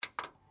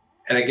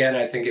And again,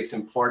 I think it's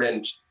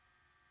important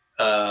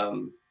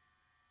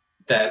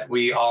that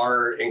we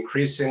are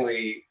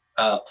increasingly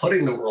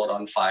putting the world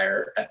on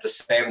fire at the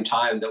same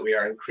time that we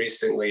are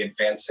increasingly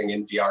advancing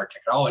in VR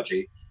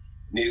technology.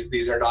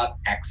 These are not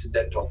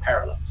accidental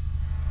parallels.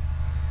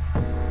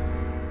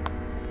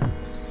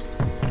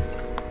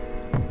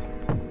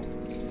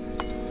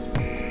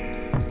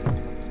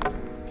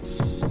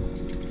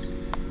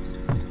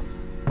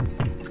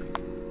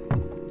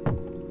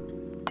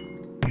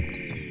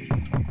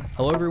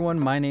 Hello everyone,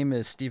 my name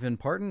is Stephen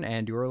Parton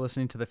and you're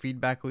listening to the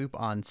Feedback Loop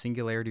on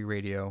Singularity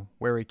Radio,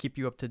 where we keep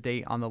you up to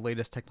date on the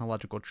latest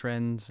technological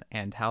trends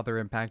and how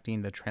they're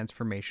impacting the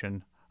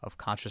transformation of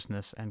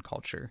consciousness and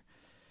culture.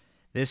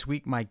 This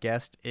week my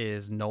guest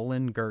is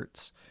Nolan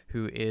Gertz,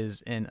 who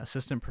is an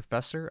assistant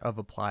professor of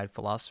applied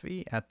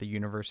philosophy at the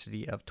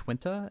University of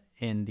Twente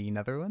in the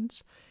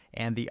Netherlands,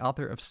 and the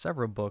author of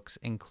several books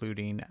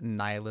including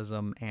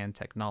Nihilism and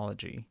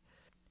Technology.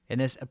 In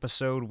this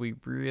episode, we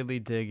really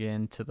dig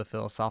into the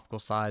philosophical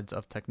sides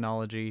of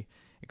technology,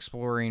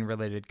 exploring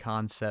related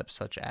concepts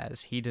such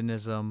as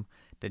hedonism,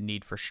 the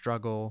need for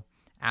struggle,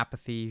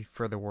 apathy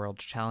for the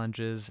world's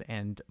challenges,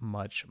 and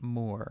much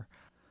more.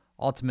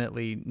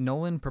 Ultimately,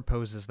 Nolan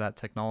proposes that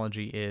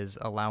technology is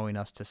allowing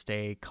us to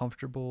stay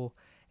comfortable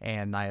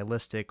and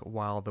nihilistic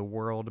while the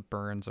world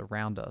burns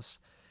around us,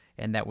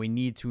 and that we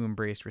need to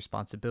embrace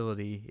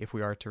responsibility if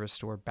we are to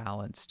restore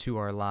balance to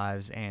our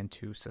lives and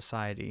to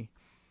society.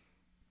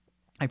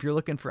 If you're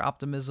looking for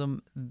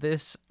optimism,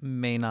 this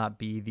may not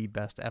be the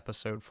best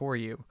episode for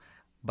you,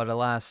 but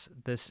alas,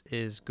 this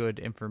is good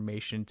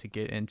information to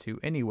get into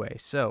anyway.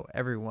 So,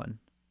 everyone,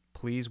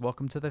 please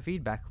welcome to the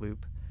Feedback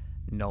Loop,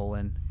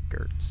 Nolan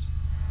Gertz.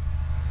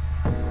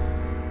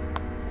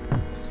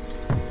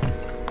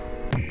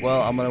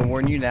 Well, I'm going to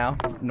warn you now.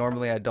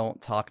 Normally, I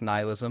don't talk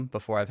nihilism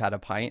before I've had a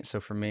pint,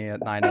 so for me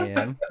at 9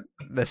 a.m.,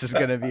 this is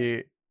going to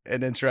be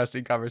an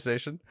interesting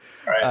conversation.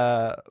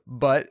 Right.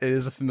 But it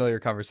is a familiar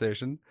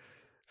conversation.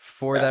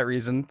 For that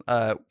reason,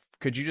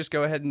 could you just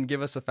go ahead and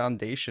give us a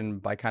foundation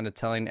by kind of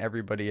telling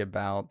everybody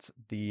about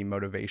the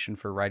motivation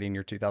for writing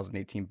your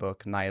 2018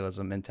 book,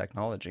 Nihilism and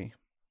Technology?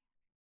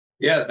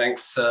 Yeah,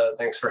 thanks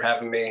for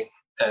having me.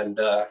 And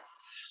the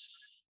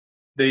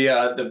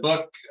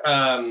book,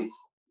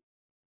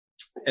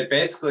 it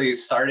basically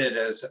started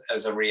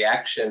as a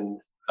reaction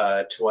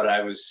to what I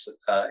was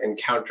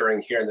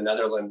encountering here in the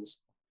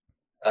Netherlands.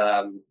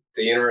 The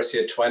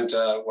University of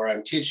Twente, where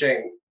I'm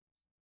teaching,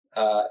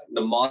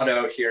 the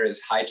motto here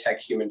is high-tech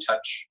human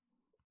touch.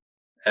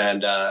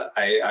 And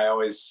I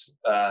always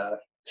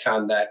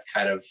found that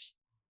kind of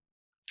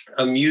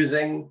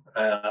amusing,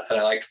 and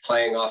I liked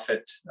playing off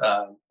it,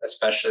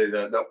 especially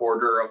the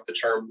order of the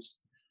terms.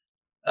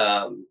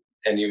 And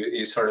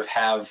you sort of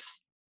have,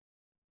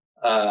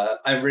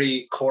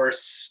 every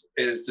course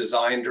is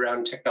designed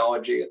around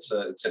technology. It's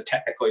a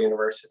technical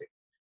university.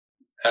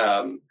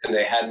 And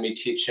they had me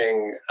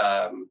teaching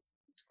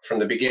from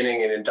the beginning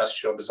in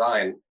industrial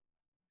design.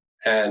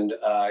 And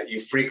you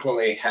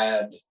frequently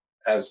had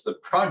as the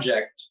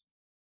project,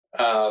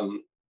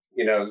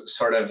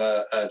 sort of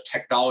a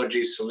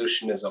technology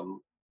solutionism.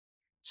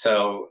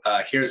 So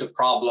here's a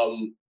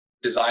problem,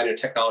 design a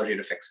technology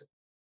to fix it.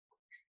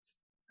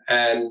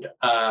 And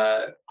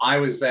I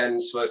was then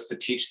supposed to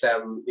teach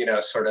them,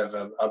 sort of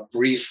a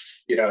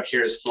brief,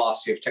 here's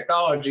philosophy of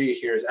technology,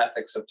 here's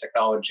ethics of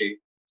technology.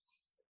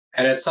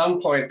 And at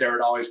some point there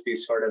would always be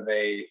sort of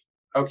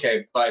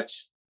okay, but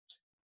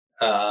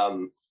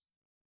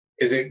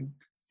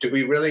do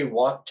we really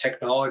want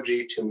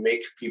technology to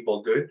make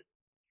people good?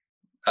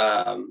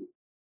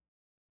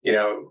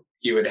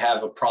 You would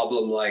have a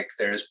problem like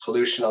there's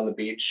pollution on the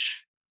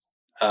beach,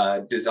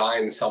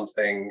 design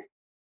something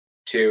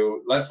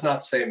to, let's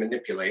not say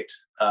manipulate,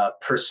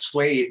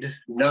 persuade,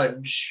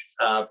 nudge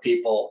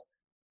people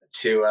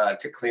to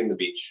clean the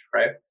beach,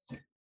 right?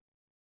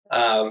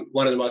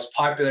 One of the most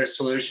popular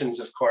solutions,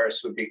 of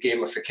course, would be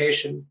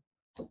gamification.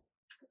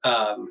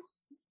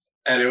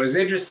 And it was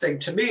interesting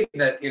to me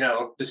that,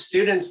 the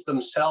students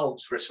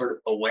themselves were sort of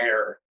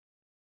aware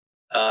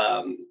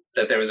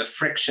that there was a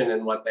friction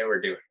in what they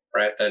were doing,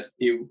 right? That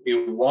you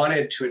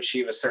wanted to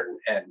achieve a certain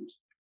end.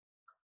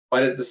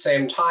 But at the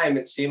same time,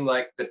 it seemed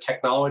like the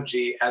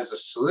technology as a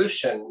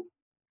solution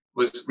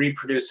was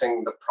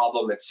reproducing the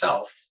problem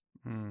itself,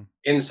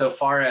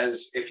 insofar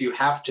as if you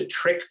have to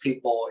trick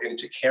people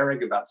into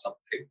caring about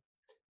something,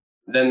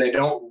 then they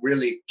don't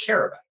really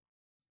care about it.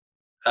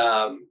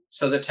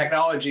 So the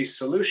technology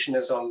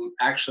solutionism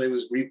actually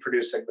was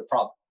reproducing the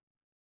problem.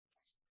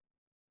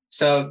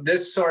 So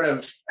this sort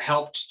of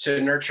helped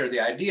to nurture the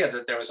idea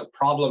that there was a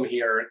problem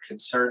here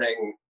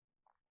concerning,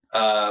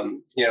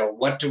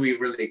 what do we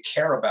really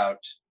care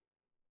about,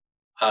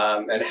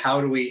 and how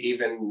do we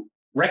even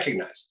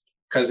recognize it?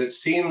 Because it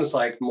seems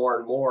like more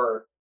and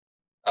more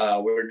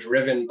we're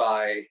driven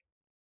by,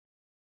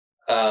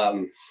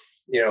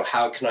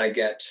 how can I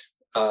get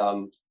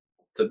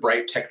the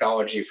right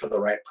technology for the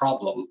right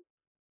problem,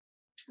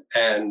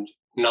 and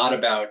not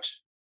about,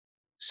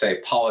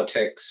 say,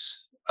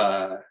 politics,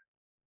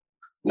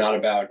 not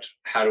about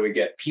how do we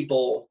get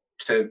people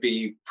to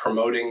be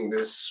promoting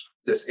this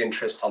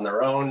interest on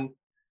their own,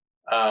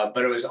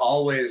 but it was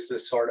always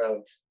this sort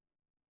of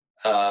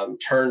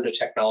turn to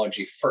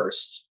technology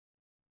first,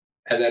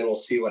 and then we'll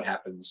see what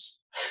happens.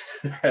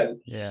 and,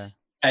 Yeah.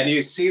 and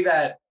you see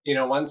that,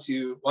 once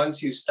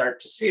you start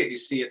to see it, you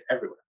see it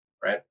everywhere,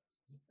 right?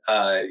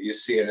 You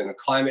see it in the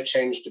climate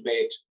change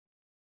debate.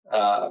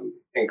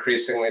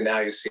 Increasingly now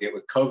you see it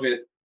with COVID.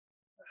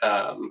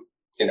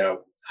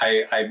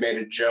 I made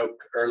a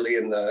joke early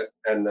in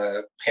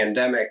the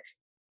pandemic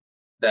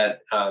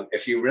that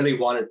if you really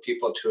wanted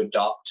people to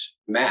adopt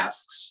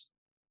masks,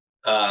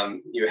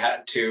 you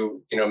had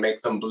to,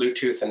 make them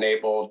Bluetooth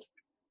enabled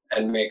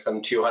and make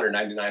them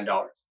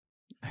 $299.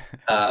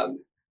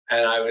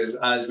 And I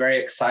was very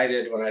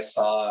excited when I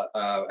saw,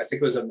 I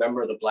think it was a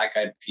member of the Black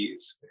Eyed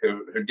Peas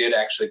who did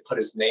actually put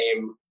his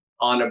name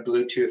on a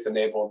Bluetooth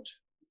enabled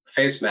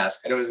face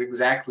mask, and it was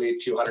exactly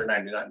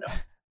 $299.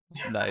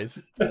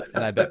 Nice.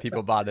 And I bet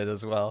people bought it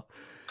as well.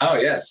 Oh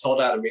yeah,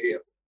 sold out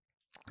immediately.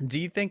 Do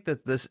you think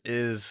that this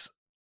is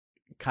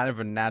kind of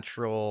a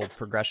natural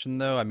progression,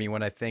 though? I mean,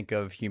 when I think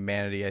of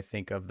humanity, I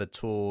think of the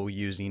tool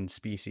using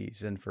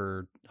species, and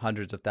for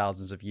hundreds of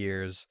thousands of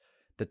years,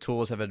 the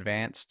tools have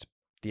advanced,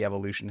 the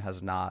evolution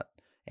has not.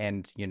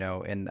 And,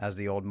 and as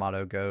the old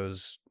motto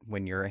goes,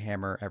 when you're a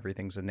hammer,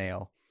 everything's a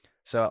nail.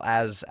 So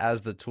as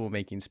the tool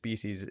making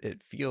species,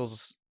 it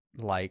feels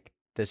like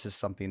this is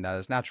something that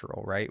is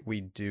natural, right?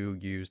 We do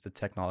use the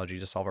technology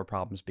to solve our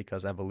problems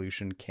because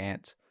evolution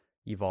can't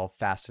evolve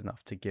fast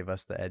enough to give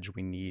us the edge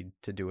we need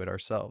to do it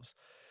ourselves.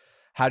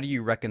 How do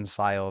you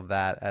reconcile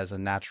that as a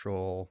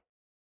natural,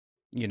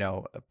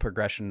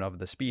 progression of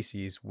the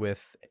species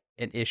with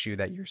an issue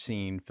that you're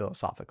seeing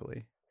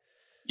philosophically?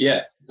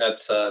 Yeah,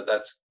 that's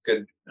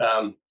good.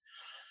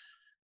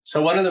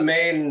 So one of the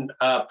main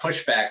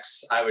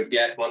pushbacks I would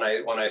get when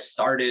I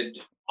started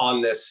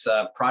on this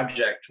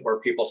project were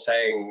people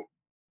saying,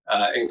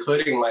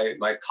 including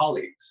my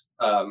colleagues,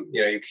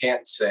 you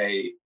can't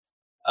say,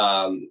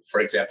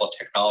 for example,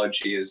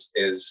 technology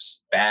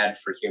is bad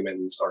for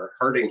humans or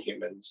hurting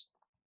humans,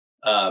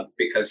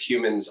 because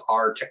humans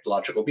are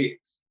technological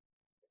beings.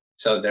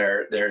 So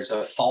there's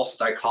a false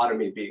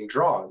dichotomy being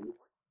drawn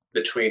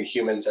between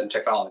humans and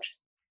technology.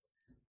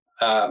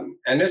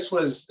 And this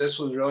was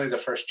really the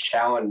first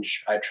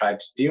challenge I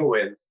tried to deal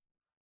with,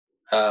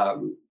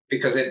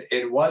 because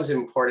it was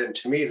important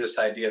to me, this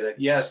idea that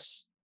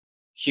yes,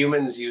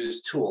 humans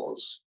use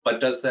tools,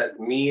 but does that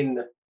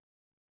mean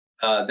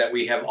that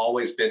we have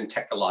always been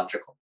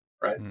technological,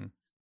 right?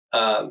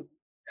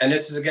 And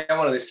this is, again,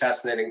 one of these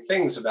fascinating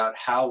things about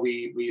how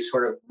we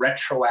sort of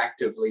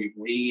retroactively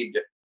read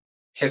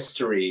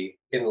history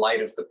in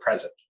light of the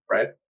present,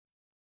 right?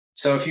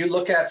 So if you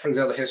look at, for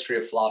example, the history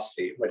of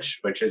philosophy,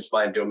 which is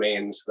my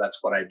domain, so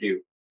that's what I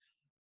do,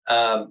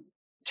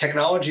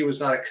 technology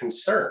was not a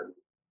concern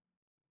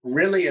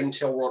really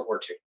until World War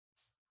II.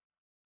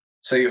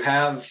 So you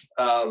have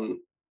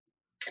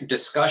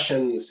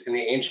discussions in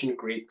the ancient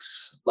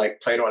Greeks,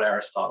 like Plato and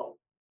Aristotle,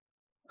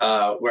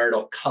 where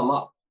it'll come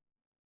up,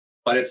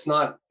 but it's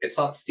not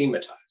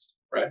thematized,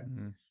 right?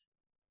 Mm-hmm.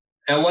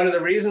 And one of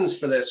the reasons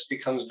for this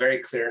becomes very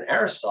clear in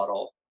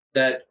Aristotle,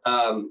 that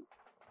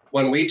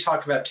when we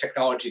talk about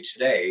technology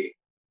today,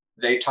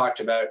 they talked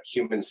about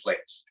human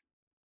slaves.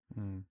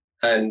 Mm.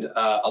 And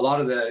a lot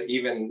of the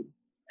even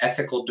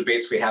ethical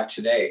debates we have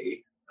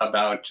today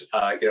about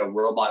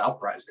robot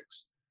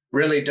uprisings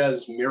really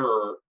does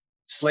mirror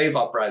slave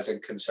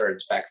uprising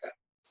concerns back then.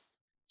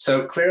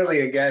 So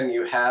clearly, again,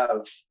 you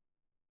have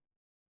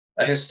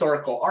a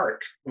historical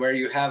arc where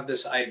you have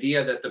this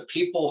idea that the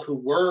people who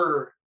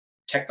were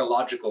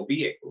technological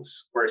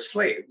beings were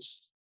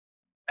slaves.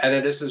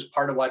 And this is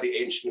part of why the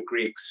ancient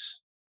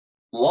Greeks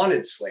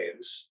wanted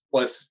slaves,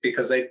 was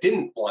because they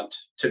didn't want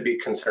to be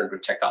concerned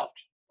with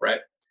technology, right?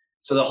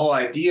 So the whole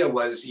idea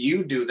was,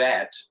 you do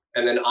that,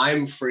 and then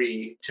I'm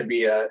free to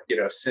be a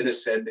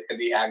citizen in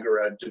the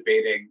agora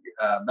debating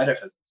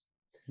metaphysics.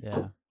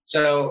 Yeah.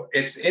 So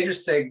it's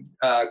interesting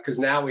because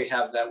now we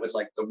have that with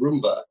like the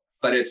Roomba,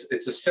 but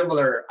it's a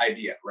similar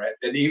idea, right?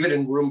 And even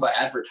in Roomba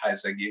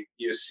advertising,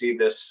 you see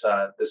this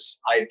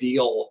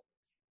ideal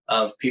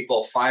of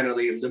people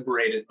finally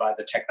liberated by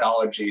the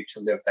technology to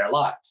live their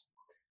lives.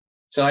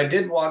 So I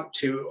did want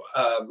to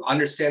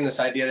understand this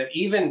idea that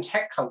even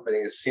tech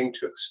companies seem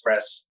to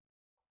express,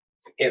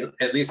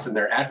 at least in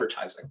their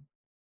advertising,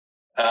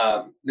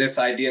 this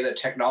idea that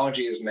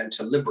technology is meant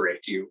to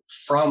liberate you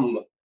from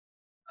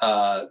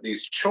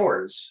these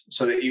chores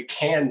so that you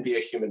can be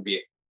a human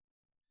being.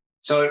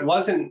 So it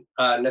wasn't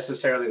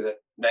necessarily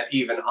that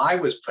even I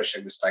was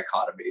pushing this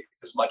dichotomy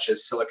as much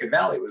as Silicon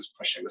Valley was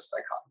pushing this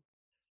dichotomy.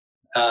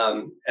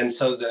 And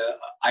so the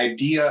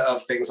idea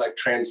of things like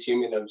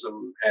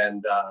transhumanism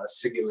and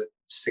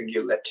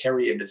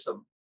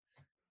singularitarianism,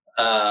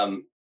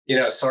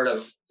 sort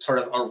of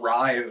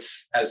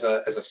arrive as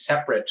a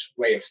separate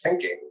way of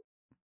thinking.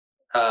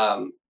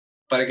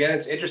 But again,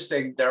 it's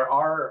interesting. There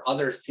are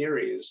other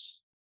theories.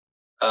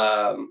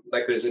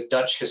 Like there's a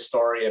Dutch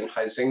historian,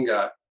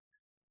 Huizinga,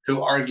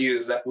 who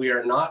argues that we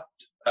are not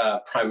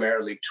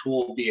primarily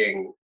tool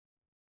being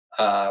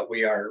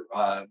We are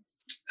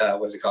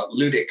what's it called?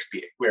 Ludic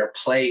being. We are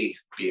play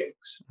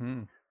beings.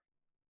 Mm.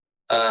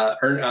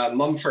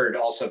 Mumford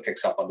also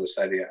picks up on this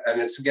idea,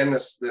 and it's again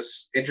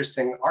this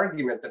interesting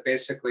argument that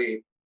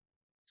basically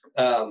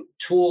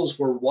tools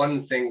were one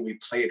thing we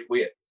played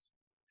with,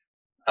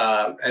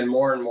 and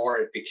more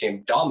it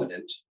became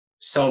dominant.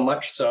 So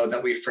much so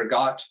that we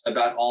forgot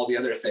about all the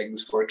other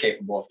things we're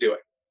capable of doing.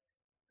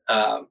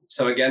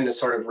 So again, this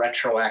sort of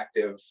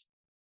retroactive,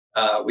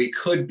 we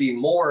could be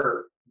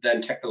more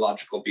than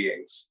technological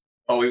beings,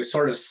 but we've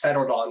sort of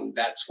settled on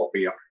that's what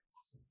we are.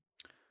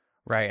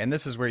 Right. And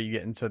this is where you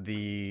get into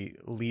the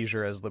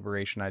leisure as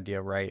liberation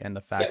idea, right? And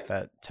the fact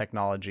that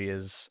technology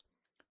is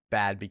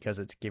bad because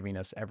it's giving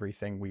us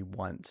everything we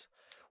want.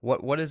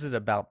 What is it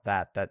about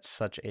that that's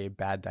such a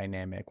bad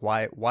dynamic?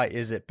 Why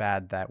is it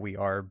bad that we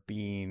are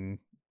being,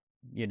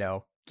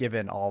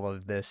 given all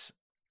of this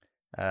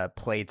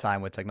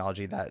playtime with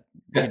technology that,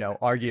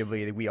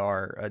 arguably we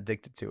are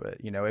addicted to it?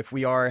 If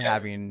we are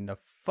having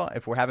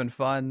if we're having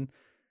fun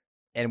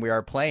and we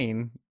are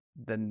playing,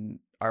 then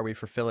are we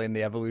fulfilling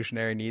the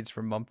evolutionary needs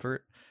from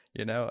Mumford,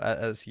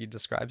 as he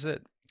describes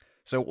it?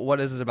 So what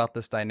is it about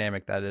this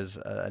dynamic that is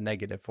a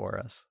negative for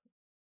us?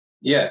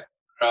 Yeah.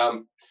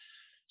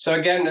 So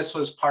again, this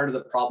was part of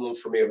the problem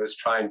for me. It was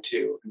trying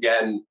to,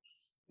 again,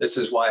 this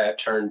is why I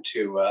turned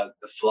to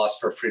the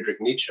philosopher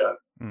Friedrich Nietzsche,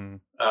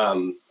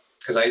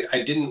 because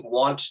I didn't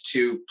want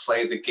to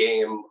play the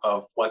game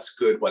of what's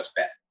good, what's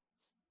bad.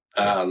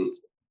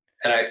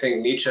 And I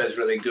think Nietzsche is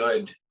really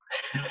good.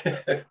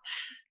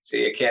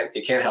 See, you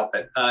can't help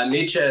it.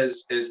 Nietzsche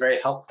is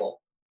very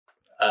helpful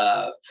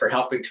for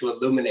helping to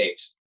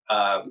illuminate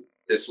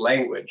this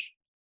language.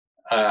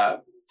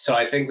 So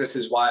I think this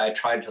is why I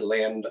tried to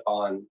land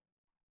on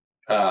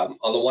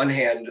the one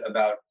hand,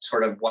 about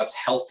sort of what's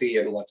healthy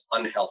and what's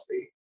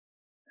unhealthy,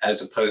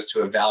 as opposed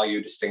to a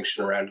value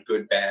distinction around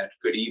good, bad,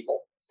 good,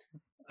 evil.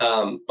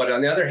 But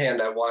on the other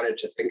hand, I wanted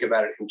to think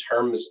about it in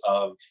terms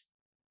of,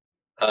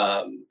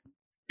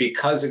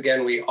 because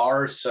again, we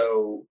are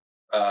so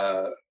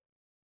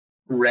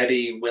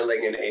ready,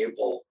 willing, and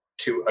able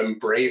to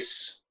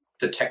embrace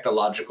the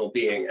technological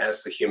being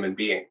as the human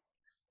being,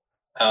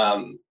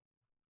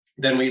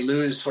 then we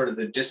lose sort of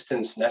the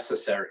distance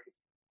necessary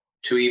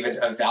to even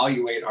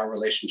evaluate our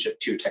relationship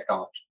to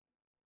technology.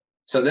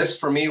 So this,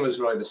 for me, was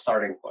really the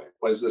starting point,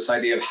 was this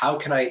idea of how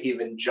can I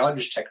even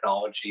judge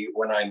technology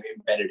when I'm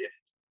embedded in it?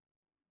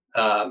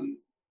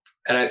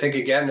 And I think,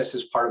 again, this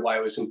is part of why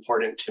it was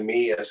important to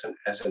me as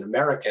an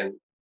American,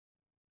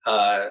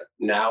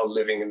 now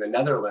living in the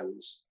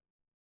Netherlands,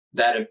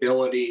 that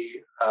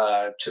ability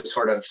to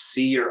sort of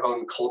see your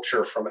own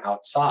culture from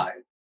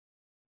outside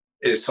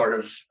is sort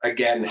of,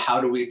 again, how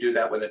do we do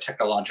that with a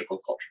technological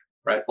culture,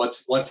 right?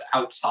 What's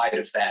outside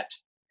of that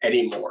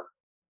anymore?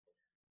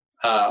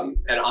 And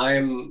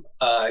I'm,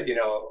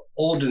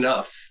 old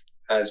enough,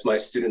 as my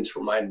students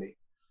remind me,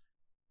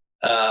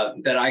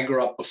 that I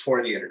grew up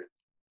before the internet.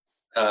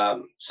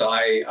 So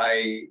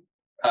I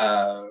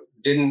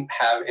didn't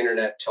have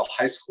internet till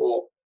high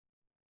school.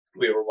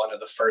 We were one of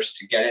the first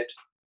to get it.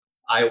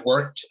 I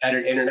worked at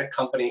an internet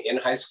company in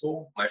high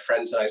school. My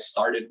friends and I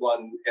started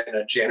one in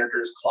a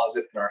janitor's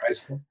closet in our high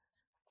school.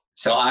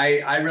 So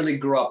I really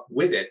grew up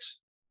with it.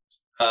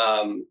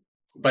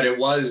 But it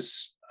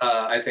was,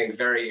 I think,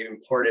 very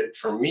important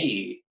for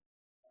me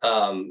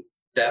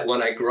that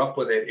when I grew up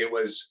with it, it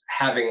was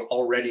having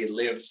already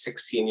lived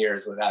 16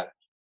 years without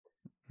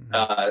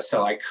it.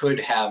 So I could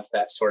have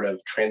that sort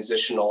of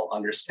transitional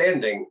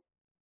understanding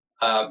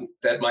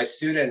that my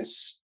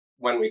students,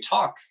 when we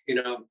talk,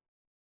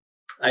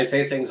 I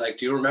say things like,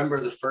 do you remember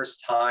the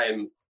first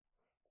time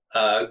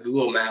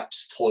Google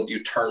Maps told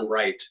you turn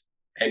right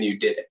and you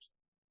did it?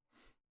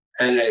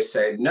 And they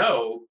say,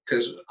 no,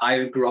 because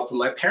I grew up with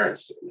my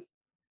parents doing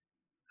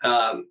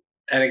it.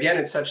 And again,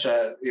 it's such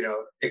a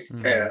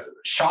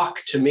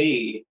shock to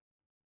me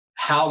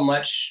how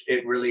much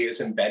it really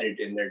is embedded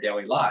in their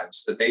daily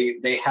lives, that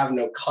they have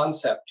no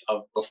concept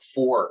of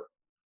before.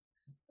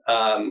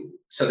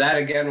 So that,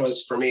 again,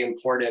 was for me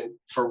important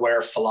for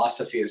where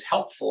philosophy is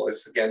helpful,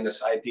 is, again,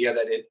 this idea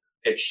that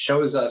it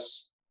shows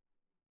us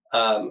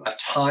a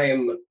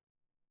time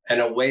and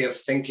a way of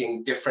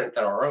thinking different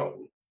than our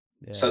own,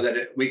 so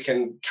that we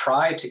can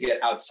try to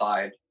get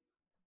outside,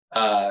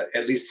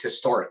 at least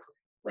historically,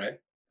 right?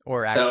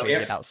 Or actually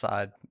get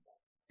outside.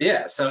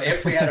 Yeah. So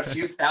if we had a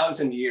few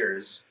thousand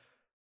years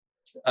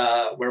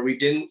where we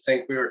didn't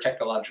think we were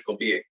technological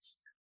beings,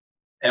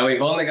 and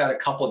we've only got a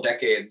couple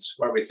decades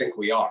where we think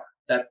we are,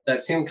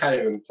 that seemed kind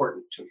of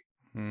important to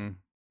me.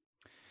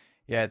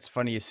 Yeah, it's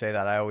funny you say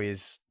that. I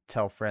always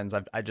tell friends,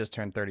 I just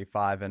turned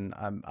 35, and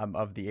I'm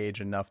of the age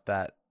enough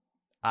that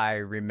I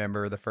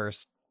remember the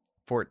first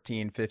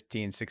 14,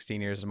 15,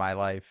 16 years of my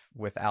life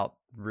without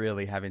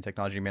really having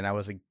technology. I mean, I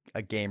was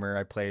a gamer.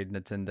 I played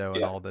Nintendo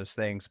and all those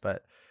things,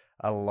 but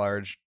a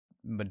large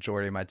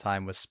majority of my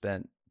time was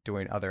spent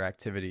doing other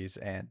activities.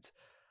 And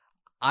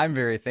I'm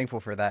very thankful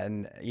for that.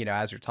 And,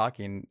 as you're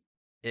talking,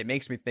 it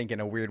makes me think in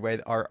a weird way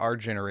that our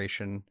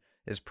generation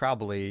is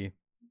probably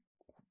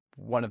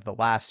one of the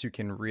last who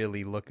can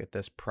really look at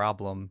this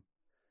problem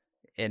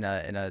in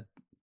a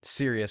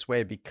serious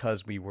way,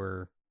 because we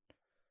were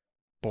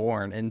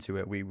born into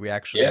it. We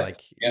actually Yeah,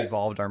 like yeah,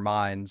 evolved our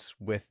minds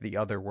with the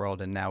other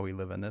world, and now we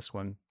live in this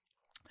one.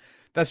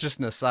 That's just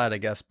an aside, I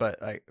guess.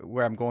 But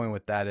where I'm going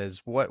with that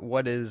is,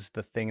 what is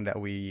the thing that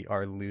we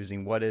are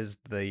losing? What is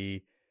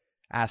the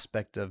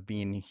aspect of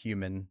being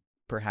human,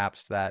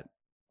 perhaps, that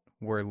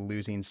we're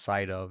losing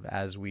sight of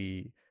as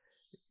we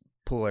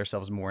pull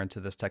ourselves more into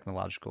this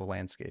technological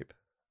landscape?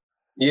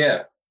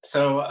 yeah.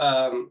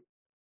 So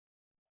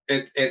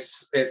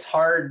it's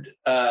hard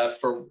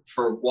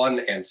for one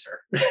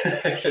answer.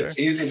 Sure. It's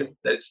easy to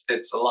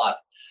it's a lot.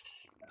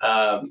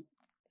 Um,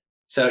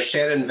 so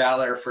Shannon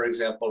Valor, for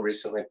example,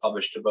 recently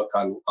published a book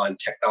on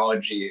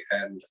technology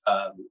and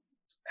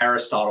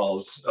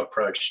Aristotle's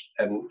approach,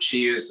 and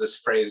she used this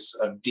phrase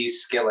of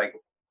de-skilling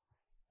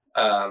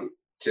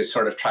to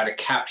sort of try to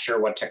capture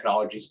what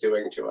technology is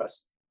doing to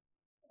us.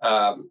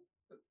 Um,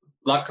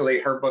 Luckily,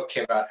 her book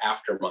came out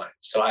after mine,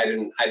 so I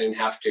didn't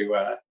have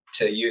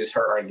to use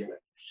her argument.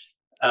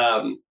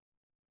 Um,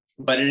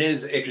 but it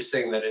is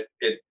interesting that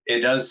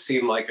it does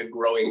seem like a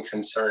growing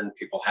concern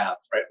people have,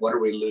 right? What are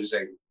we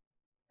losing?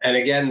 And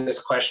again,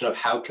 this question of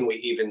how can we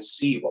even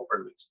see what we're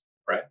losing,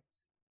 right?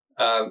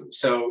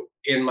 So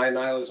in my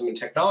Nihilism and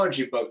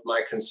Technology book,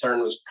 my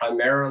concern was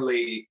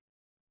primarily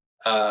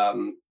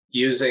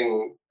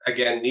using,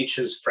 again,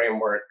 Nietzsche's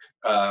framework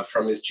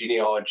from his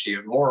genealogy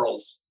of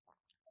morals,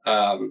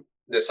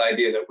 this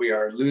idea that we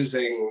are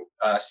losing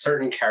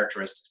certain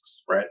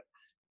characteristics, right?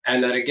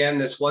 And that, again,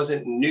 this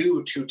wasn't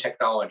new to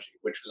technology,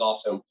 which was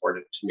also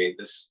important to me.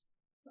 This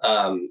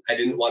I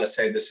didn't want to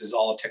say this is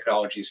all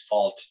technology's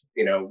fault.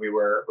 You know, we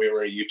were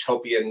a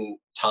utopian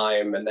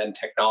time, and then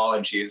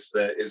technology is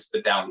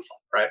the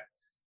downfall, right?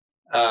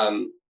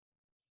 Um,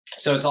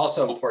 so it's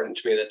also important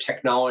to me that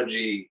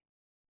technology,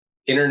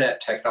 internet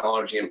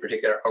technology in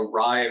particular,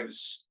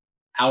 arrives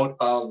out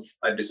of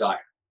a desire,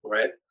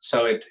 right?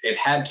 So it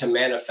had to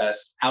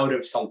manifest out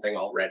of something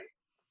already.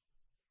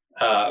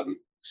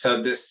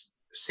 So this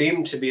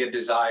seemed to be a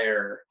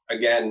desire,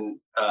 again,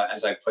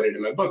 as I put it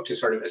in my book, to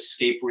sort of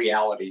escape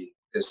reality,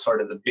 is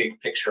sort of the big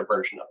picture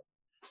version of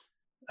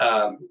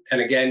it.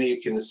 And again, you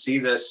can see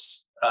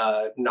this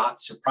not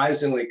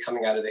surprisingly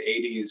coming out of the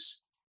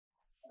 80s,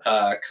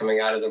 coming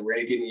out of the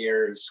Reagan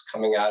years,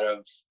 coming out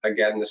of,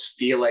 again, this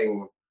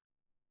feeling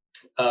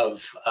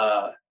of,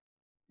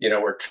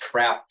 we're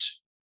trapped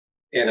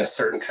in a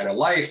certain kind of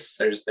life.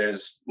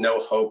 There's no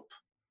hope.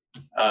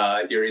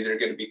 You're either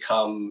going to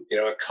become,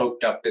 a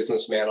coked up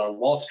businessman on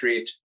Wall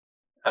Street,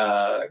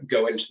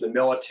 go into the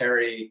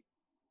military,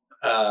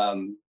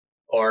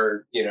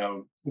 or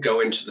go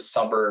into the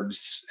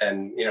suburbs,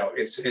 and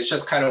it's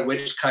just kind of,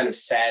 which kind of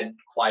sad,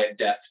 quiet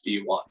death do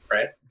you want,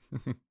 right?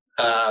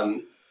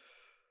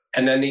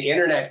 And then the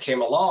internet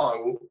came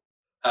along,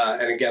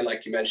 and again,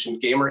 like you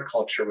mentioned, gamer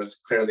culture was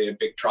clearly a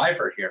big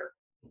driver here.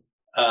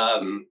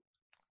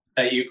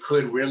 That you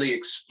could really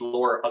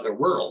explore other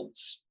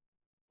worlds.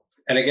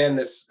 And again,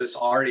 this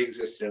already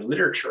existed in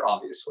literature,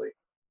 obviously.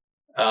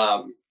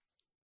 And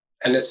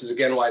this is,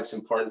 again, why it's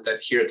important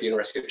that here at the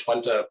University of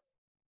Twente,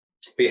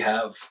 we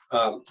have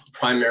a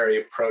primary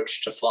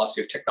approach to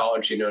philosophy of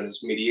technology known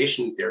as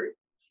mediation theory.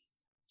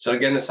 So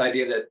again, this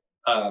idea that,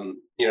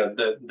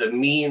 the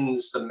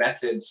means, the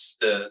methods,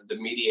 the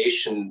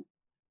mediation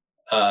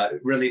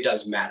really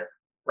does matter,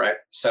 right?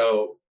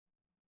 So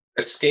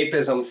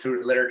escapism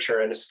through literature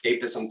and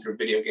escapism through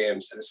video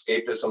games and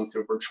escapism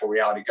through virtual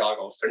reality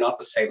goggles, they're not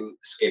the same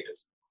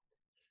escapism.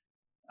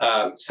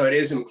 So it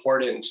is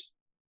important,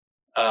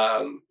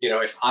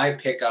 if I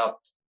pick up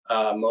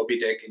Moby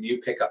Dick and you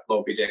pick up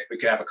Moby Dick, we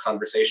could have a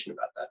conversation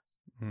about that.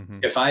 Mm-hmm.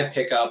 If I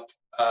pick up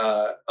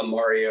a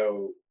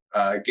Mario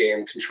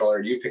game controller,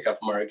 and you pick up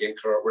a Mario game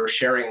controller, we're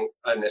sharing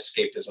an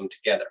escapism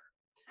together.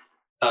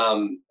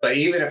 But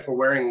even if we're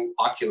wearing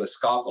Oculus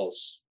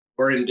goggles,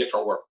 we're in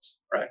different worlds,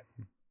 right?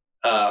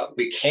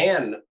 We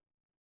can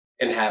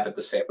inhabit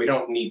the same. We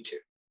don't need to.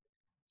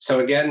 So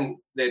again,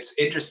 it's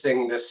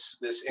interesting,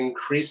 this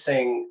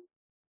increasing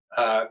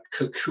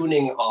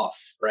cocooning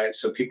off, right?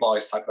 So people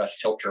always talk about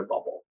filter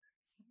bubble,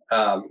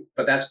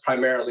 but that's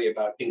primarily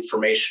about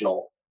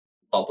informational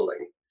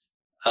bubbling.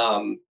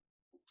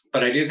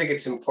 But I do think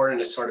it's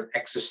important to sort of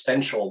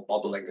existential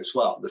bubbling as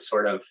well. The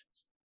sort of,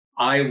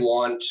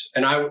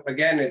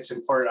 again, it's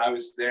important. I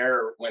was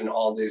there when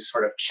all these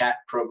sort of chat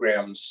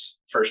programs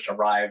first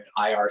arrived,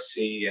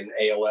 IRC and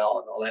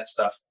AOL and all that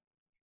stuff.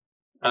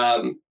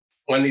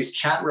 When these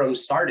chat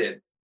rooms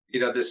started,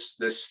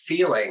 this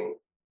feeling,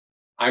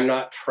 I'm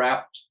not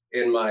trapped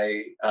in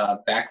my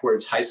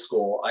backwards high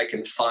school. I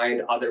can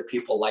find other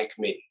people like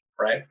me,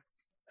 right?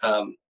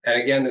 And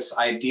again, this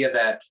idea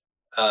that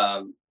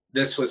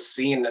this was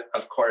seen,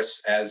 of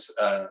course, as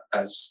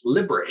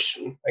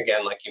liberation.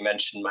 Again, like you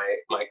mentioned,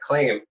 my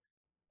claim.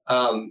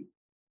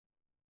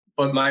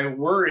 But my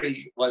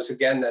worry was,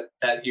 again,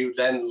 that you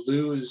then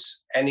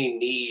lose any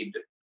need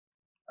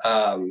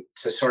to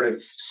sort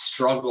of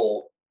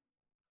struggle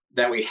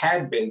that we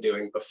had been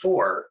doing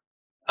before,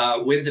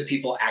 with the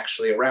people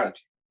actually around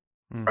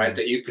you, right?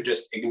 That you could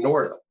just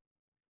ignore them.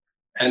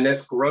 And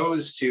this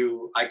grows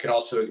to, I can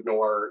also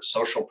ignore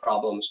social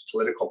problems,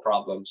 political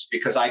problems,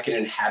 because I can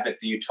inhabit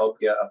the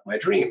utopia of my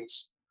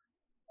dreams.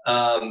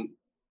 And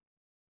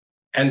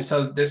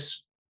so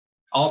this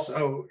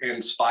also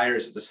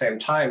inspires at the same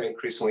time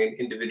increasingly an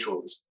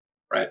individualism,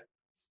 right?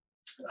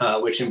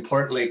 Which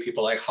importantly,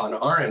 people like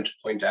Hannah Arendt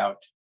point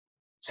out,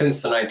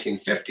 since the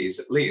 1950s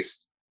at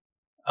least,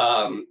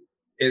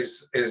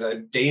 is a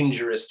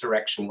dangerous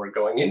direction we're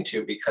going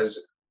into,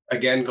 because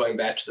again, going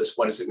back to this,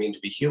 what does it mean to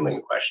be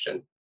human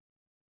question?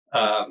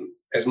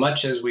 As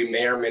much as we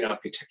may or may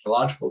not be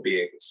technological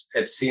beings,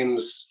 it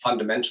seems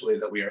fundamentally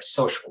that we are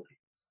social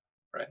beings,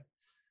 right?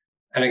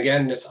 And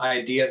again, this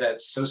idea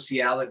that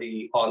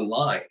sociality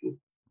online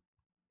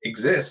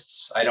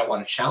exists, I don't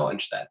want to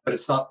challenge that, but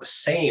it's not the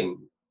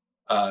same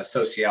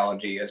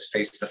sociology as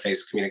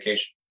face-to-face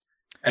communication.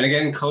 And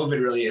again,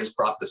 COVID really has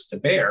brought this to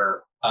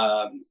bear.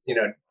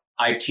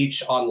 I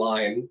teach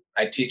online,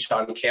 I teach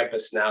on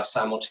campus now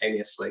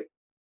simultaneously.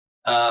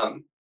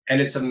 And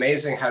it's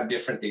amazing how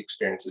different the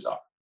experiences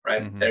are,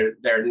 right?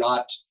 They're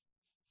not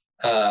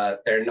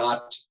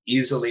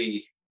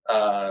easily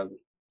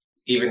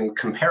even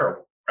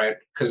comparable, right?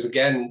 Because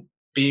again,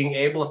 being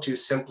able to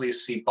simply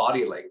see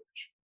body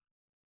language,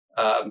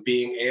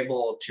 being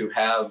able to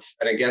have,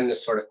 and again,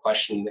 this sort of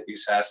question that you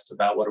asked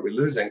about what are we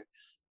losing,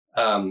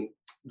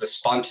 the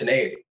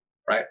spontaneity,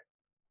 right?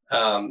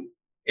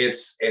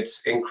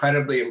 It's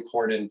incredibly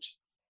important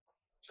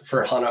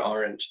for Hannah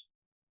Arendt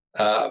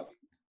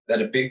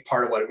that a big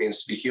part of what it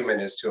means to be human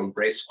is to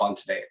embrace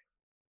spontaneity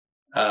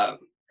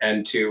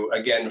and to,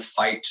 again,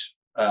 fight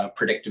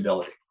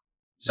predictability.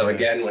 So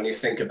again, when you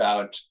think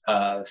about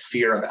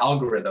fear of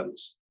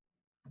algorithms,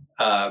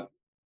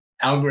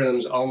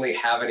 algorithms only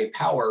have any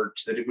power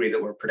to the degree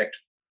that we're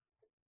predictable.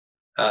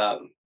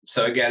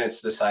 So again,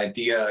 it's this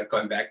idea,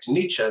 going back to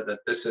Nietzsche,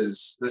 that this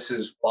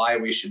is why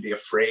we should be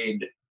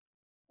afraid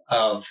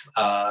of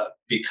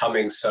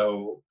becoming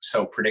so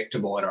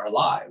predictable in our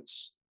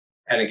lives.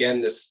 And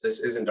again, this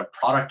isn't a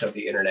product of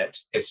the internet.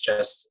 It's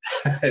just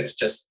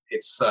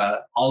it's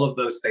all of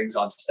those things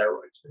on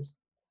steroids, basically.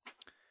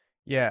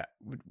 Yeah,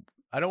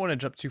 I don't want to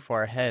jump too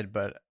far ahead,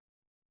 but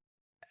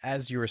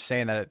as you were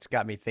saying that, it's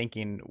got me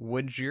thinking,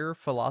 would your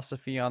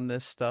philosophy on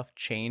this stuff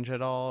change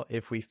at all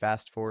if we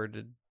fast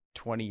forwarded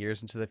 20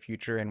 years into the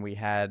future and we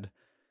had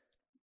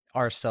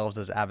ourselves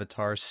as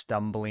avatars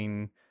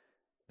stumbling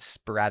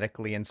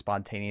sporadically and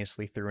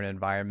spontaneously through an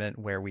environment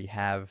where we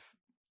have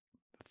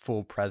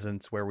full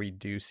presence, where we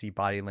do see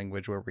body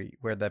language,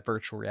 where the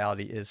virtual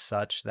reality is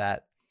such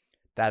that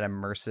that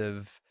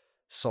immersive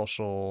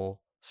social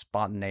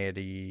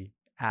spontaneity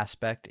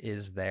aspect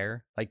is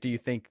there? Like, do you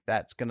think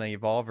that's going to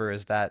evolve, or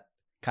is that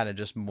kind of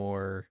just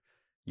more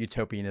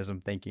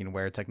utopianism thinking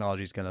where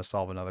technology is going to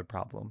solve another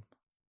problem?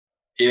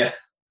 Yeah,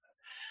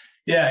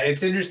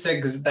 it's interesting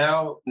because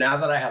now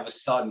that I have a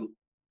son,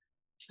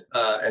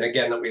 and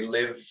again that we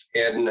live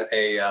in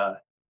a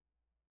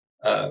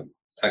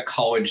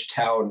college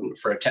town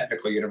for a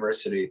technical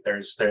university,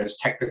 there's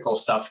technical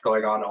stuff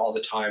going on all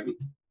the time,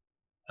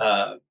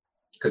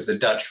 because the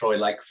Dutch really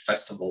like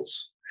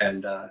festivals,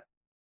 and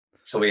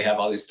so we have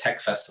all these tech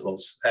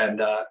festivals,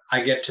 and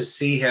I get to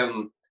see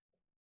him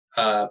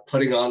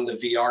putting on the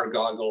VR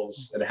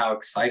goggles and how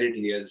excited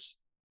he is.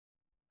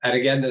 And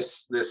again,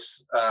 this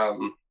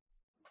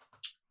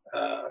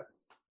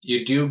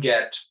you do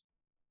get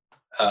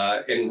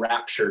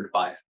enraptured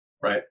by it,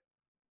 right?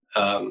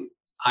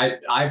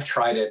 I've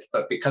tried it,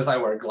 but because I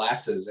wear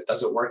glasses, it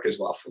doesn't work as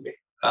well for me.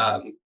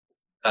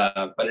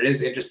 But it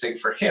is interesting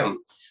for him.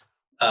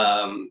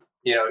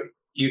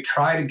 You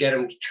try to get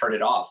him to turn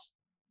it off,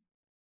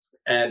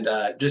 and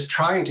just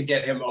trying to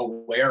get him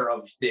aware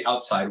of the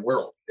outside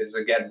world is,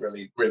 again,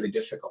 really, really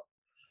difficult.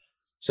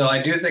 So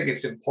I do think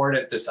it's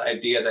important, this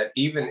idea that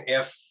even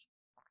if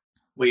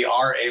we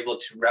are able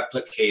to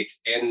replicate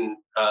in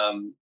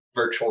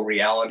virtual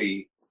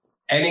reality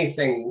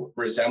anything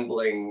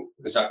resembling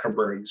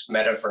Zuckerberg's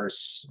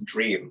metaverse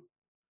dream,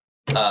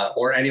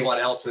 or anyone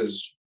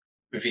else's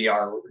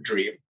VR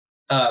dream,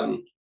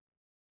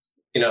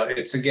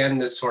 it's again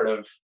this sort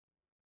of,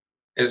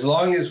 as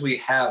long as we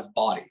have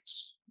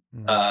bodies,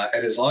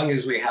 and as long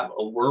as we have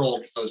a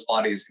world those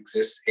bodies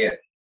exist in,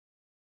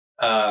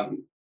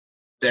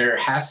 there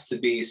has to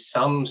be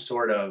some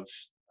sort of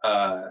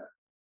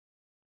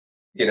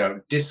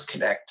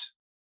disconnect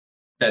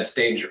that's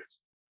dangerous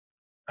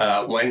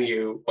when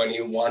you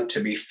want to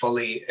be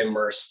fully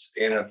immersed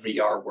in a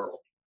VR world.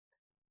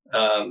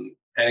 And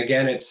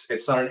again,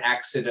 it's not an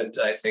accident,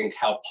 I think,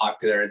 how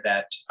popular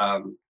that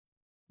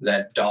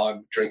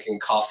dog drinking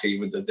coffee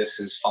with the "this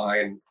is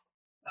fine,"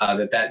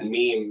 that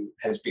meme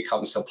has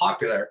become so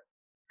popular,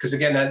 because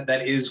again,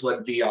 that is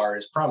what VR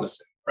is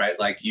promising, right?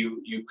 Like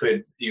you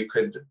could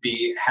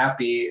be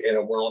happy in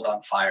a world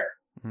on fire.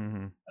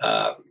 And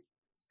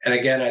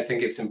again, I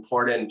think it's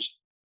important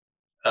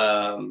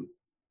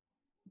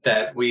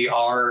that we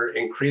are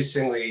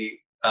increasingly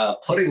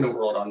putting the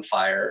world on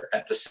fire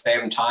at the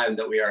same time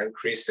that we are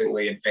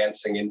increasingly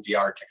advancing in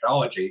VR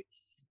technology.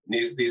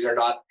 These are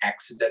not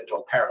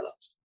accidental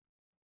parallels.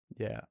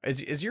 Yeah.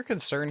 Is your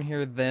concern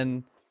here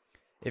then?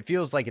 It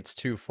feels like it's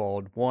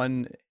twofold.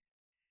 One,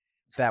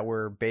 that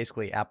we're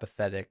basically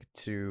apathetic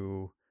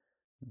to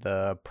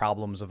the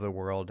problems of the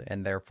world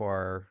and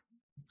therefore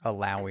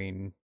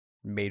allowing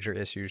major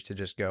issues to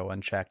just go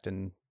unchecked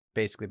and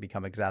basically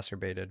become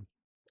exacerbated.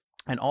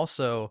 And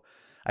also,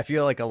 I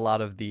feel like a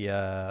lot of the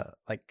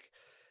like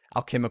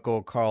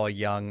alchemical Carl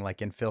Jung,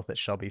 like in Filth It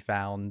Shall Be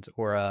Found,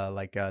 or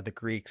the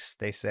Greeks,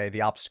 they say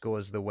the obstacle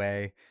is the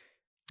way.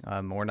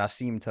 Or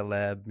Nassim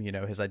Taleb,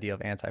 his idea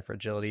of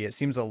anti-fragility. It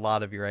seems a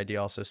lot of your idea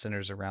also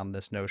centers around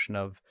this notion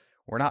of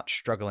we're not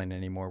struggling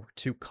anymore. We're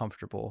too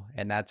comfortable.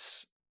 And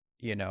that's,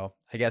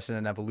 I guess in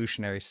an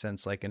evolutionary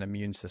sense, like an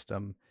immune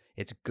system,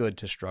 it's good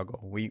to struggle.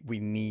 We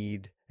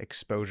need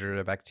exposure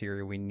to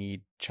bacteria. We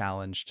need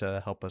challenge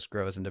to help us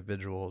grow as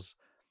individuals.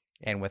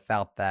 And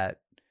without that,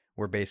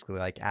 we're basically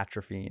like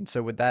atrophying.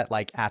 So would that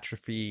like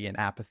atrophy and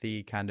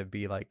apathy kind of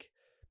be like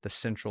the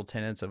central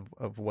tenets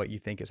of what you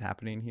think is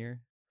happening here?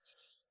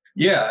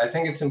 Yeah, I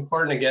think it's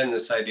important, again,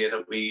 this idea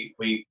that we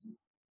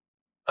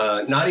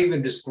not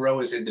even just grow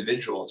as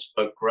individuals,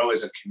 but grow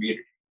as a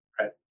community,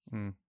 right?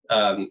 Mm.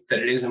 That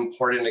it is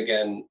important,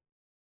 again,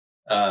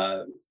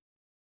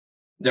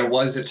 there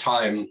was a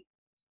time,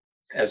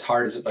 as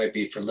hard as it might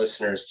be for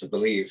listeners to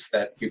believe,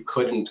 that you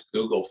couldn't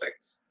Google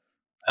things.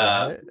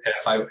 And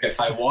if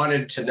I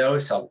wanted to know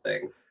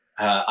something,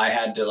 I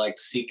had to like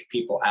seek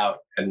people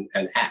out and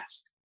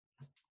ask.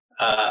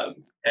 And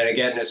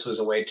again, this was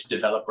a way to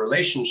develop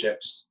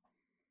relationships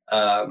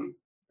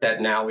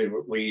that now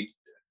we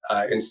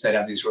instead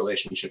have these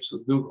relationships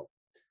with Google.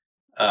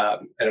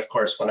 And of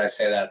course, when I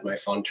say that, my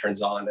phone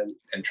turns on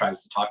and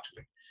tries to talk to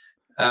me.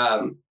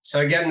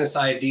 So again, this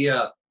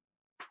idea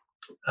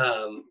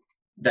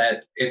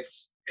that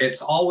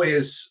it's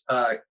always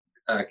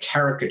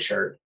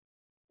caricatured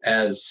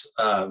as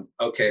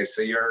okay,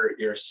 so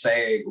you're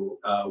saying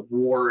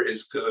war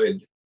is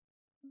good,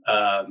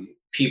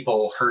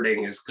 people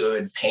hurting is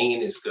good,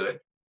 pain is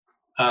good.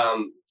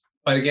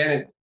 But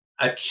again,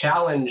 a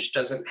challenge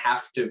doesn't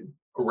have to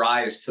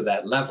rise to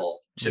that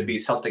level to be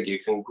something you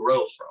can grow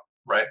from,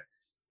 right?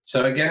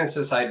 So again, it's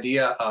this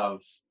idea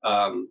of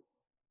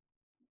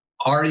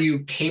are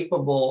you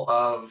capable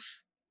of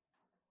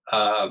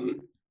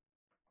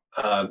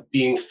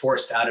being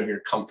forced out of your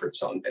comfort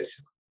zone,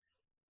 basically?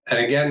 And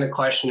again, the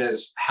question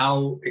is,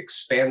 how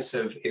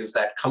expansive is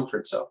that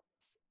comfort zone?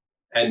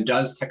 And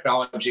does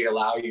technology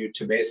allow you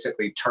to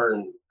basically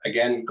turn,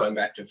 again, going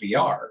back to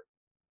VR,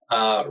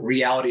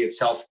 reality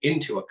itself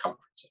into a comfort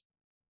zone?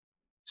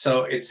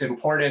 So it's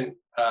important,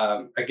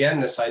 again,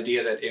 this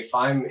idea that if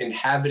I'm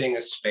inhabiting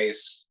a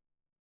space,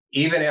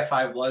 even if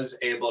I was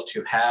able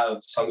to have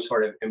some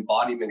sort of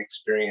embodiment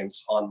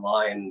experience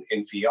online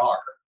in VR,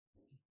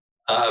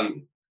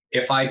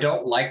 if I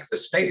don't like the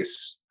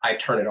space, I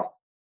turn it off.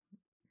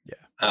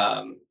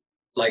 Yeah.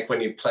 Like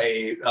when you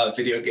play a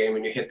video game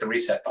and you hit the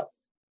reset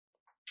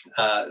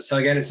button. So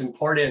again, it's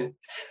important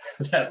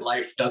that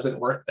life doesn't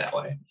work that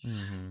way.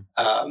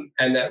 Mm-hmm.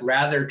 And that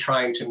rather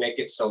trying to make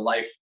it so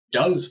life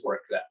does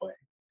work that way,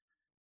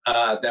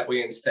 that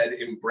we instead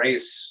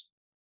embrace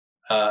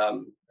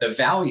the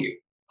value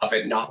of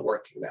it not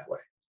working that way.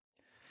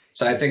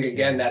 So I think,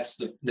 again, that's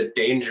the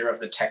danger of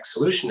the tech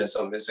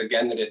solutionism, is,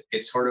 again, that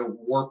it sort of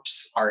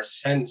warps our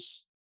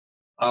sense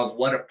of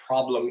what a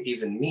problem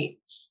even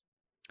means.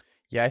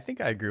 Yeah, I think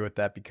I agree with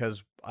that,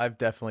 because I've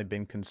definitely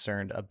been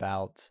concerned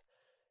about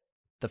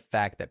the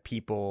fact that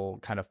people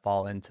kind of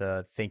fall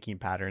into thinking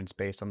patterns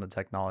based on the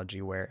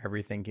technology where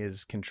everything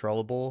is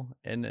controllable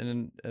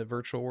in a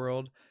virtual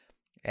world,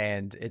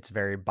 and it's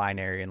very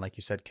binary and, like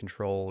you said,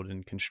 controlled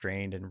and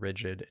constrained and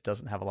rigid. It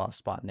doesn't have a lot of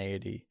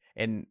spontaneity.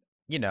 And,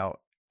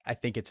 I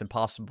think it's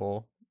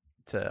impossible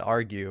to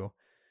argue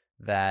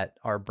that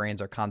our brains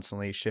are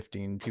constantly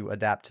shifting to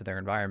adapt to their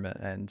environment.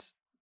 And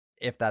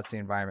if that's the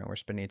environment we're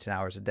spending 10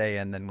 hours a day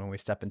in, then when we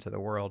step into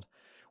the world,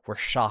 we're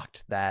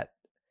shocked that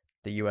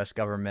the US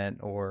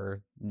government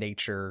or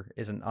nature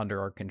isn't under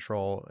our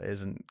control,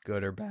 isn't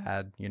good or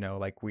bad,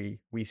 like we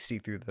see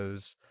through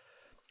those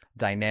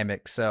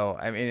dynamics. So,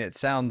 I mean, it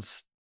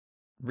sounds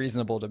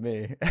reasonable to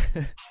me.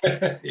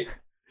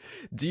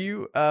 Do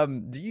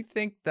you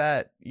think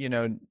that,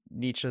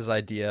 Nietzsche's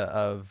idea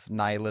of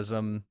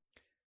nihilism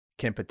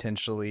can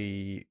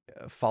potentially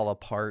fall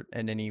apart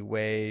in any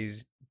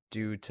ways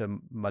due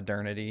to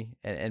modernity?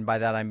 And by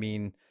that I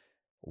mean,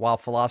 while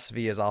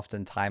philosophy is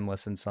often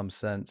timeless in some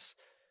sense,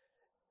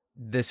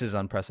 this is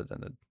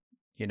unprecedented.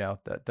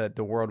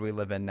 The world we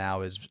live in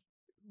now is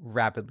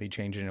rapidly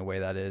changing in a way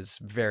that is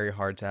very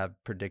hard to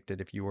have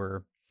predicted if you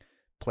were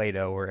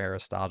Plato or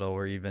Aristotle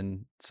or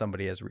even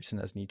somebody as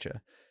recent as Nietzsche.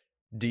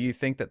 Do you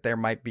think that there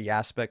might be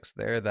aspects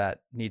there that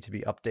need to be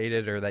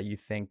updated, or that you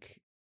think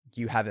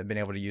you haven't been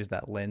able to use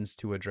that lens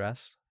to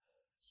address?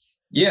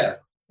 Yeah.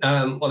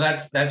 Well,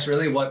 that's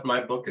really what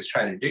my book is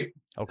trying to do.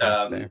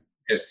 Okay.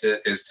 Is to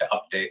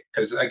update,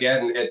 because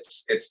again,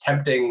 it's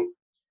tempting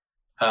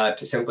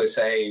to simply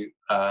say,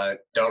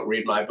 don't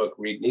read my book,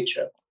 read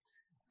Nietzsche.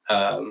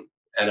 And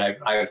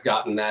I've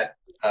gotten that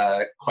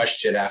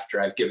question after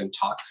I've given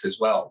talks as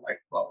well. Like,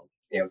 well,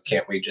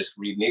 can't we just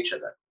read Nietzsche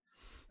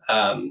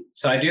then?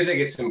 So I do think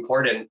it's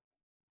important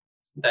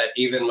that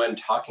even when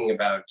talking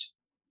about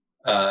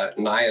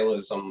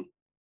nihilism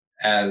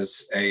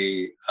as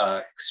a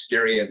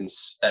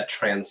experience that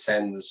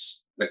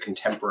transcends the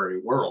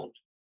contemporary world,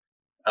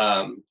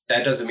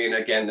 that doesn't mean,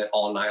 again, that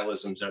all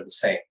nihilisms are the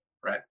same,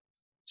 right?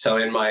 So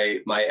in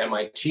my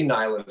MIT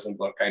nihilism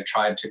book, I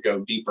tried to go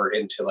deeper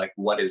into like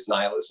what is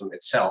nihilism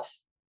itself.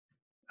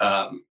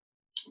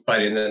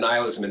 But in the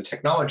nihilism and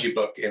technology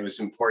book, it was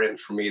important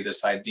for me,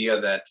 this idea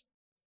that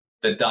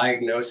the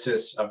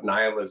diagnosis of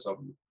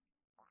nihilism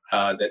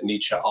that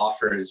Nietzsche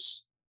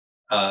offers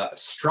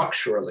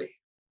structurally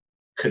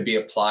could be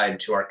applied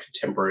to our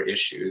contemporary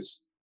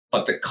issues,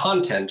 but the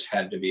content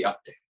had to be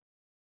updated.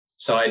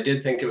 So I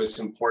did think it was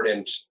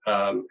important,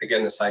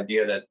 again, this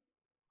idea that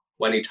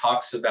when he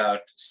talks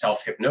about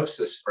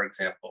self-hypnosis, for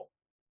example,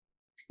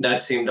 that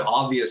seemed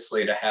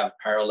obviously to have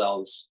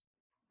parallels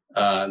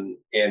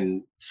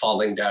in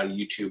falling down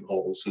YouTube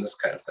holes and this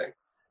kind of thing.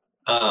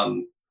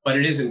 But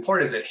it is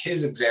important that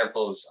his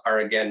examples are,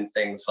 again,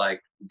 things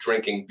like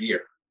drinking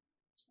beer.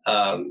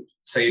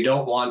 So you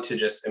don't want to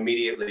just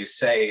immediately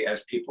say,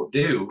 as people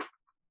do,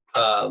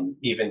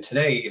 even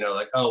today,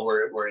 like, oh,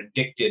 we're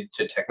addicted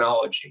to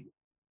technology.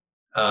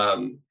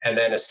 And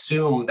then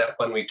assume that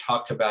when we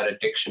talk about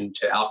addiction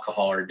to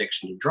alcohol or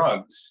addiction to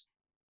drugs,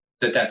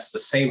 that's the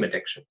same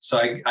addiction. So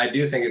I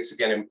do think it's,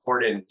 again,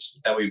 important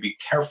that we be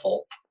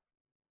careful,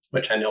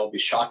 which I know will be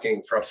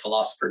shocking for a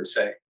philosopher to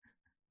say,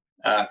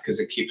 because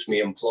it keeps me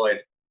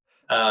employed,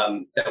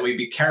 that we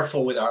be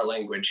careful with our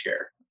language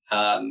here,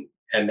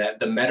 and that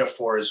the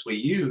metaphors we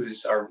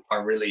use are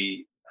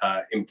really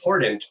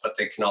important, but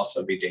they can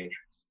also be dangerous.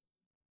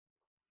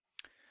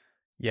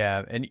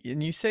 Yeah, and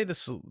you say the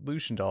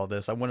solution to all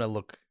this. I want to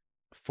look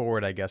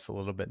forward, I guess, a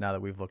little bit now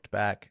that we've looked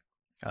back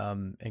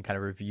and kind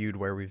of reviewed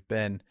where we've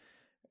been.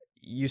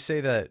 You say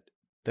that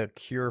the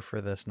cure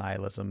for this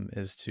nihilism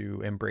is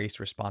to embrace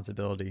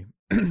responsibility.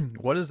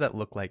 What does that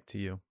look like to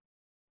you?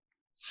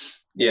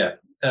 Yeah,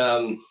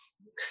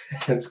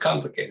 it's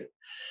complicated.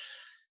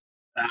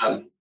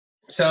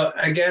 So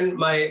again,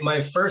 my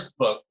first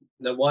book,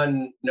 the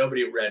one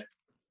nobody read,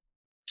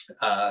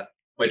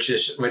 which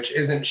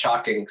isn't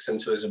shocking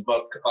since it was a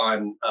book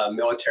on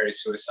military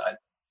suicide,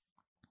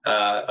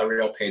 a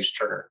real page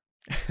turner,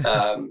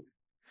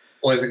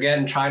 was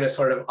again trying to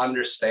sort of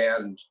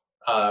understand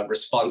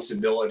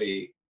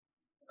responsibility,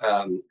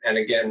 and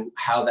again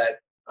how that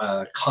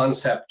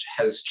concept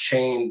has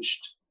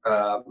changed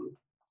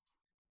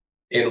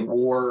in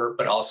war,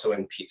 but also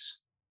in peace.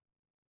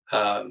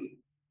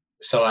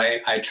 So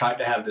I tried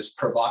to have this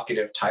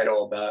provocative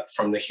title about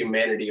from the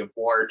humanity of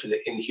war to the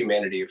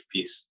inhumanity of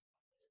peace,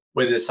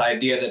 with this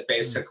idea that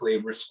basically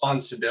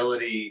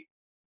responsibility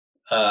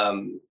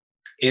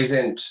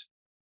isn't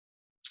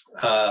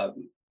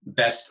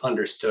best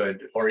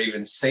understood or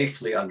even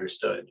safely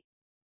understood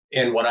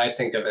in what I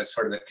think of as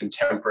sort of the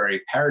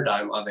contemporary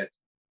paradigm of it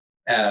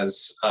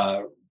as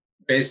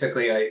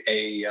basically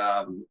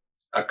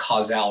a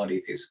causality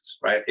thesis,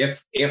 right?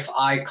 If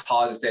I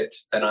caused it,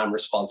 then I'm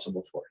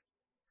responsible for it.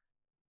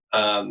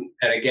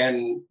 And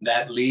again,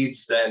 that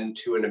leads then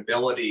to an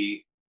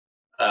ability,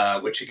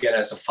 which again,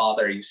 as a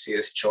father, you see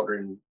as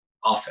children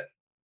often.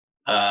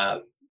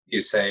 You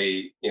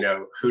say,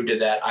 who did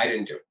that? I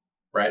didn't do it,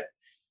 right?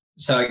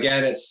 So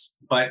again,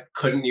 but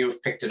couldn't you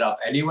have picked it up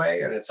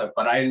anyway? And it's like,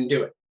 but I didn't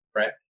do it,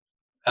 right?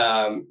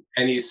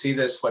 And you see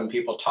this when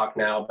people talk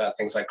now about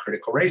things like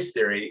critical race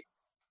theory,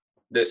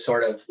 this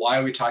sort of, why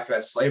are we talking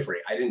about slavery?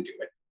 I didn't do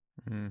it.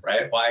 Mm-hmm.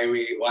 Right?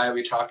 Why are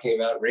we talking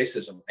about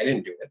racism? I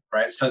didn't do it.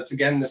 Right? So it's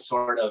again this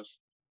sort of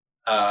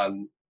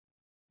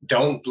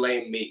don't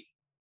blame me.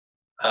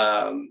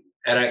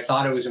 And I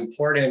thought it was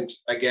important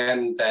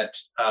again that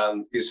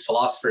these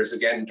philosophers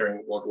again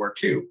during World War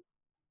II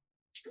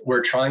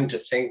were trying to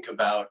think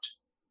about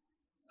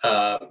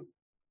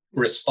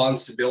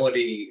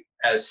responsibility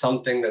as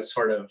something that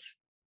sort of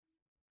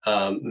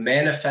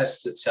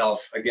manifests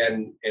itself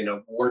again in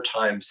a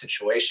wartime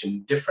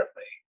situation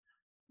differently.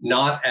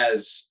 Not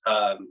as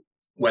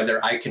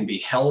whether I can be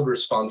held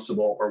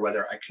responsible or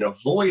whether I can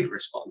avoid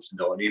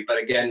responsibility, but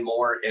again,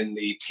 more in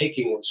the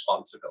taking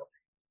responsibility.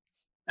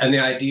 And the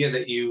idea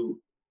that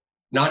you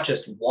not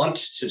just want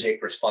to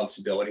take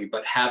responsibility,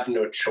 but have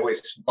no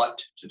choice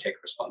but to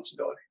take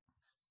responsibility.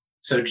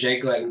 So J.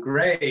 Glenn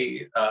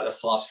Gray, the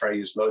philosopher I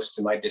use most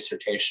in my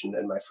dissertation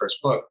and my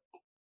first book,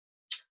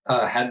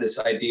 had this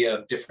idea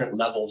of different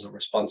levels of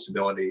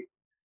responsibility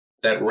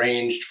that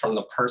ranged from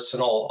the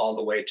personal all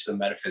the way to the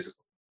metaphysical.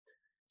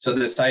 So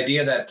this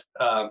idea that,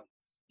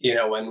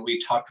 when we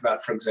talked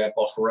about, for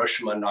example,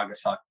 Hiroshima and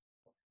Nagasaki,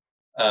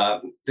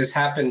 this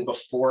happened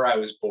before I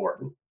was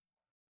born.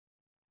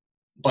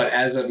 But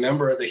as a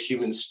member of the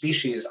human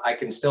species, I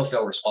can still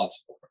feel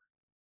responsible for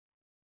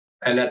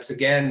it. And that's,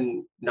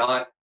 again,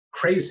 not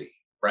crazy,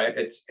 right?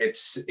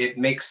 It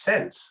makes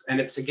sense. And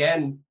it's,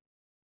 again,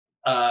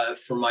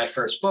 for my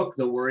first book,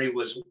 the worry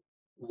was,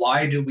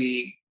 why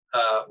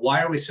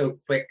are we so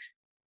quick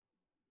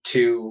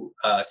to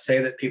say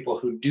that people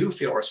who do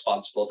feel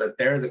responsible, that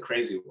they're the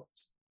crazy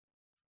ones,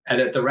 and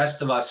that the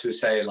rest of us who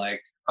say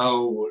like,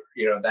 oh,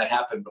 that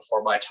happened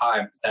before my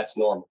time, that's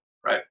normal,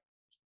 right?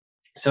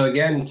 So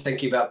again,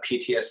 thinking about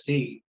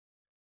PTSD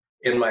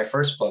in my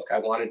first book, I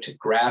wanted to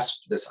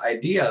grasp this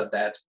idea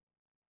that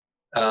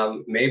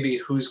maybe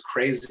who's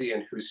crazy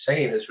and who's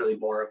sane is really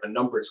more of a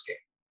numbers game,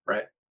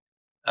 right?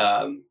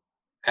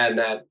 And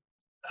that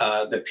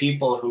the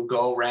people who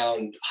go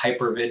around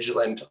hyper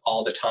vigilant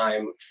all the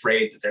time,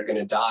 afraid that they're going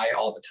to die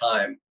all the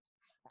time,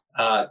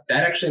 that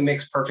actually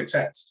makes perfect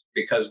sense,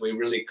 because we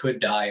really could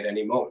die at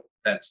any moment.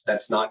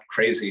 That's not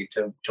crazy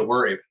to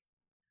worry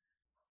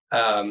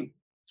about.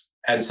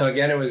 And so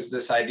again, it was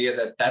this idea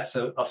that that's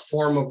a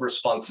form of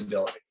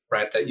responsibility,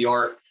 right? That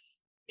you're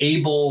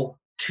able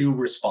to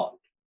respond.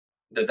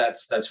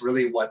 That's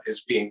really what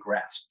is being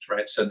grasped,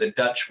 right? So the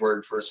Dutch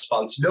word for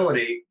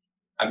responsibility,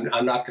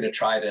 I'm not going to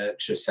try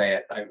to say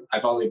it.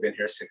 I've only been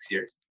here 6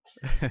 years.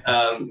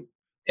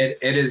 It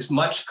is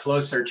much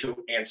closer to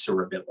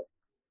answerability.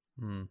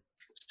 Mm.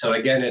 So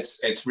again,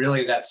 it's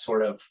really that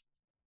sort of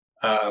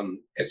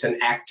it's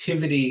an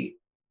activity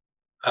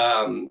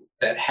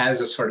that has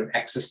a sort of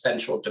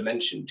existential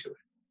dimension to it.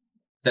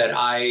 That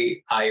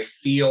I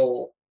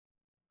feel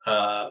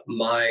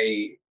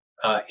my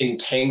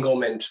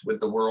entanglement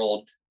with the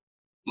world,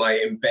 my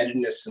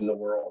embeddedness in the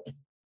world.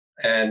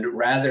 And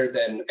rather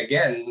than,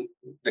 again,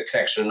 the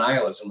connection to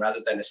nihilism, rather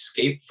than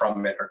escape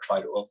from it or try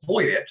to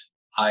avoid it,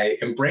 I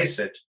embrace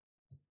it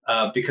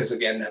because,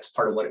 again, that's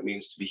part of what it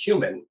means to be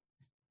human,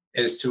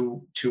 is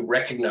to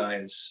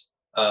recognize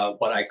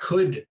what I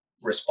could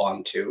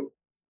respond to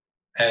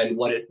and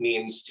what it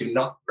means to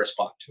not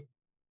respond to.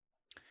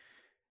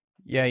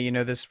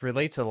 Yeah, this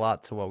relates a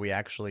lot to what we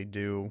actually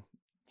do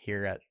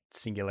here at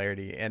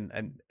Singularity.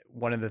 And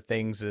one of the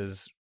things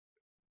is,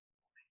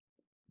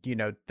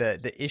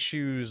 the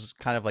issues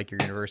kind of like your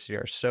university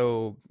are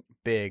so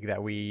big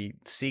that we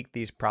seek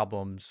these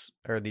problems,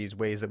 or these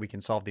ways that we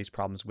can solve these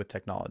problems with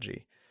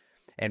technology.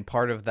 And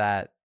part of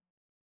that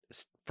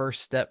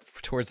first step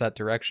towards that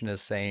direction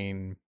is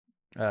saying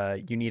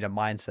you need a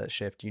mindset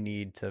shift. You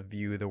need to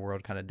view the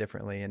world kind of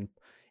differently. And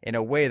in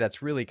a way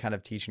that's really kind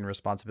of teaching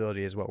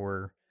responsibility is what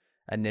we're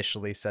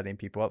initially setting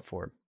people up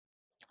for.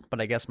 But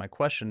I guess my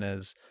question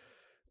is,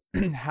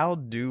 how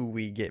do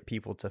we get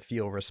people to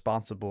feel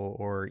responsible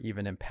or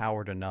even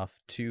empowered enough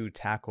to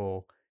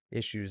tackle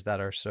issues that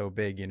are so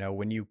big?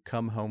 When you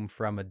come home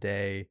from a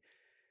day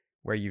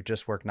where you've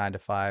just worked 9 to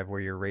 5, where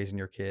you're raising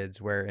your kids,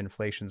 where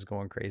inflation's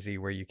going crazy,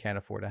 where you can't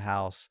afford a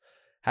house,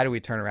 how do we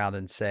turn around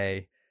and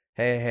say,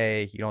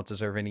 hey, you don't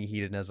deserve any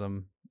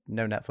hedonism,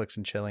 no Netflix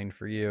and chilling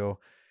for you.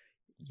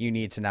 You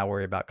need to now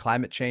worry about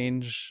climate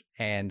change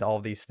and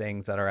all these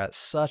things that are at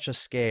such a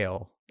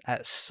scale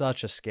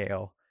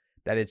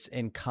that it's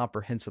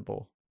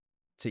incomprehensible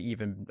to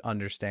even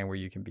understand where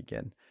you can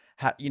begin.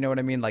 How, you know what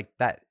I mean? Like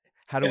that,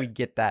 how do we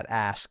get that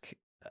ask,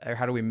 or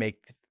how do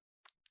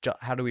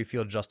we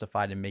feel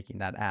justified in making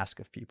that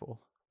ask of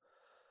people?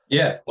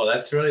 Yeah, well,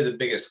 that's really the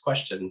biggest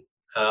question.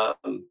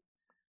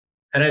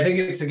 And I think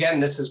it's,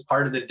 again, this is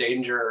part of the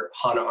danger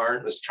Hannah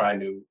Arendt was trying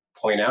to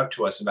point out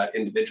to us about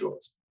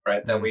individualism,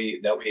 right?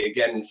 Mm-hmm. That we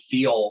again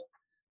feel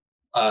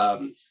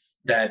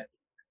that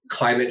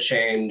climate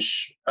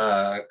change,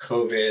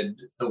 COVID,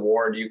 the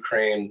war in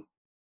Ukraine,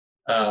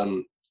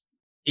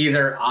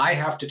 either I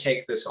have to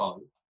take this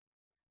on,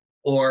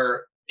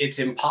 or it's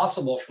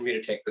impossible for me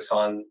to take this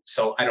on,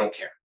 so I don't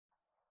care.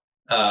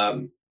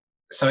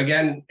 So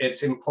again,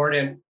 it's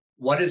important.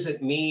 What does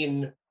it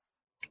mean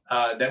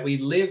that we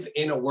live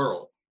in a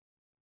world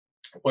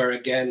where,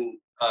 again,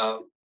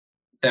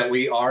 that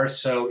we are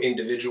so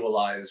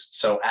individualized,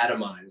 so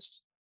atomized,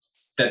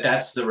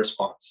 that's the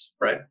response,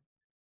 right?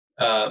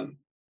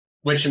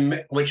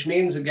 Which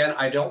means, again,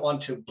 I don't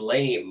want to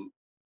blame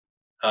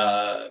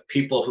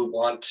people who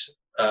want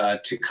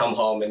to come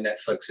home and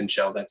Netflix and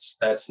chill.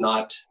 That's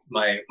not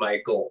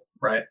my goal,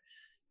 right?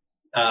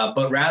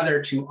 But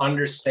rather to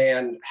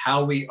understand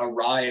how we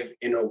arrive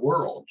in a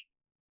world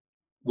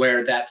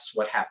where that's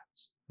what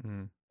happens.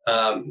 Mm.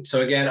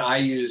 So again, I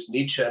use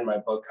Nietzsche in my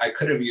book. I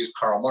could have used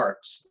Karl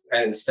Marx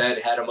and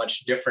instead had a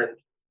much different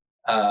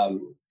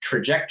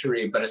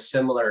trajectory, but a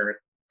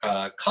similar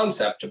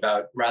concept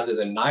about, rather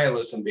than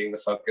nihilism being the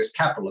focus,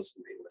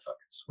 capitalism being the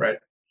focus, right?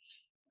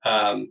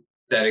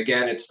 That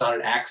again, it's not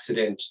an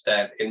accident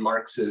that in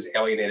Marx's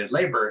Alienated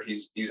Labor,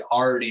 he's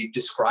already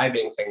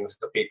describing things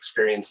that we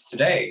experience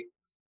today.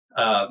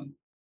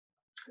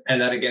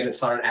 And that again,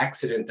 it's not an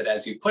accident that,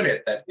 as you put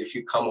it, that if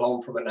you come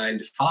home from a 9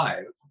 to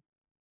 5,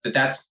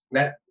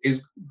 that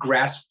is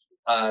grasp,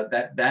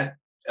 that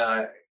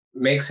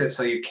makes it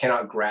so you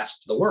cannot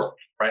grasp the world,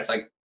 right?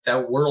 Like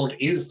that world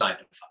is 9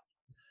 to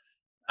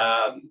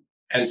 5.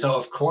 And so,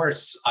 of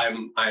course,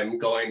 I'm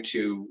going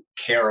to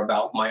care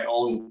about my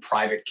own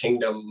private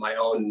kingdom, my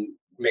own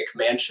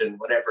McMansion,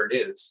 whatever it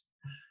is.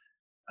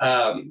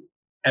 And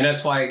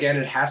that's why, again,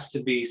 it has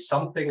to be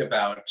something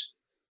about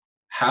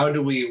how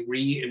do we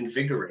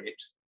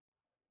reinvigorate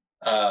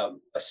a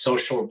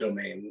social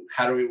domain?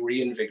 How do we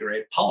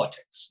reinvigorate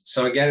politics?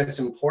 So again, it's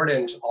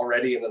important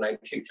already in the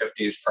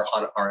 1950s for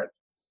Hannah Arendt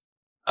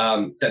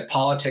that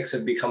politics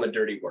had become a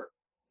dirty word,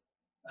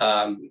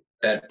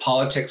 that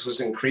politics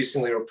was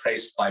increasingly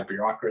replaced by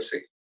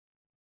bureaucracy,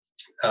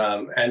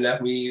 and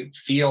that we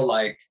feel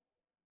like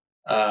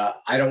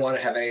I don't want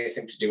to have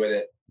anything to do with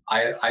it.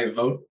 I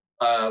vote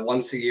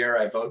once a year.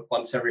 I vote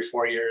once every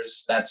 4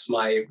 years. That's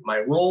my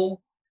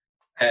role,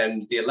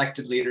 and the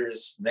elected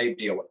leaders, they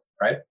deal with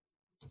it, right?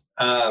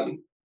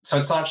 So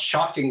it's not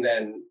shocking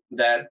then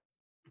that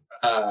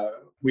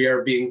we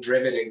are being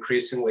driven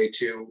increasingly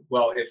to,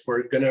 well, if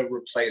we're going to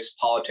replace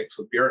politics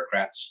with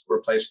bureaucrats,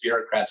 replace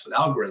bureaucrats with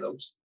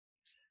algorithms.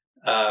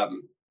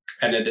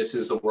 And that this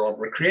is the world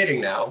we're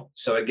creating now.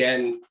 So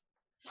again,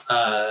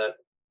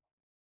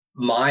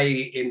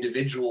 my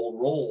individual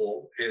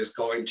role is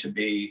going to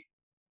be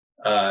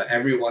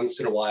every once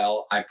in a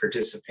while I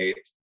participate.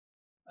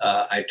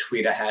 I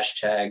tweet a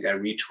hashtag, I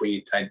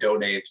retweet, I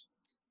donate,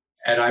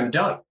 and I'm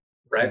done,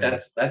 right?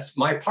 That's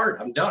my part.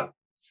 I'm done.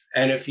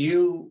 And if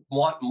you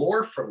want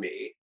more from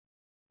me,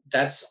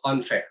 that's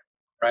unfair,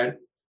 right?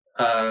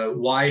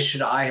 Why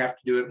should I have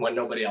to do it when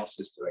nobody else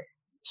is doing it?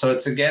 So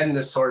it's again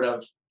this sort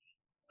of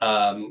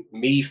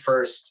me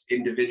first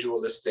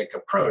individualistic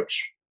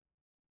approach,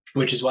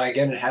 which is why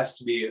again it has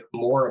to be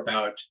more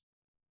about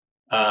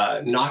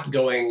not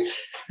going.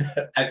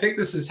 I think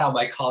this is how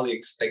my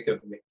colleagues think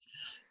of me.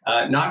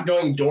 Not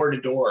going door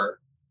to door,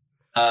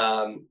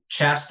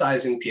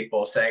 chastising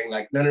people, saying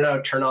like,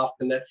 no, turn off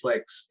the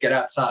Netflix, get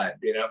outside,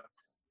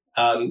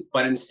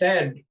 but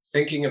instead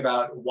thinking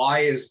about why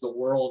is the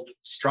world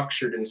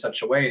structured in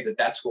such a way that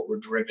that's what we're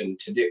driven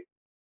to do.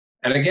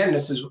 And again,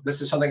 this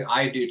is something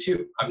I do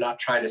too. I'm not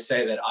trying to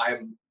say that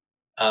I'm,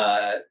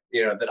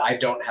 that I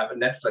don't have a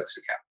Netflix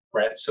account,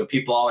 right? So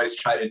people always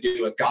try to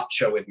do a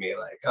gotcha with me,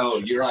 like,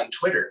 oh, you're on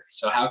Twitter,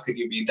 so how could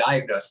you be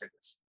diagnosing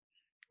this?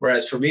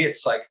 Whereas for me,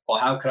 it's like, well,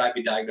 how could I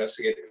be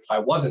diagnosing it if I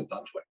wasn't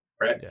on Twitter,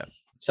 right? Yeah.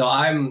 So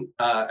I'm,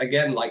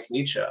 again, like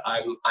Nietzsche,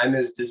 I'm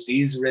as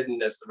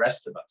disease-ridden as the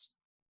rest of us.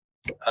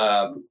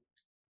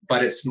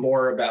 But it's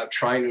more about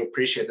trying to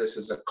appreciate this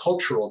as a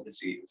cultural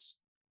disease.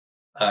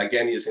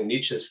 Again, using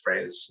Nietzsche's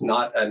phrase,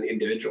 not an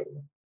individual.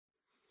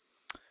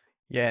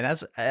 Yeah,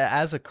 and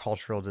as a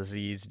cultural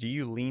disease, do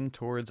you lean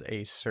towards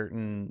a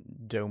certain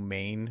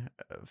domain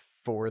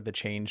for the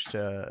change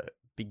to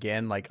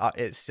begin? Like,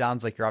 it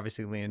sounds like you're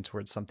obviously leaning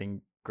towards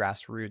something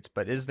grassroots,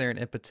 but is there an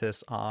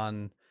impetus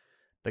on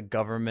the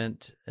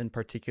government in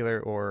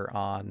particular, or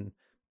on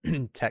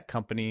tech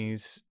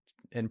companies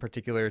in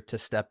particular, to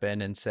step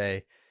in and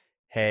say,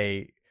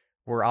 hey,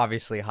 we're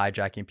obviously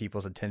hijacking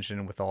people's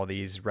attention with all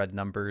these red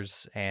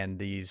numbers and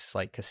these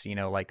like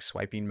casino like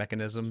swiping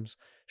mechanisms.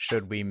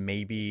 Should we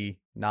maybe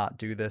not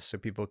do this so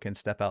people can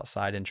step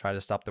outside and try to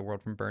stop the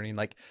world from burning?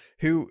 Like,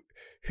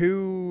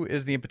 who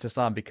is the impetus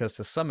on? Because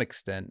to some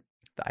extent,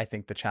 I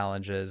think the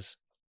challenge is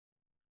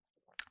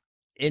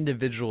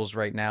individuals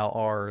right now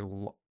are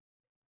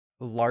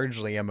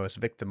largely almost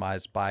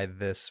victimized by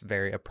this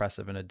very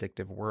oppressive and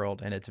addictive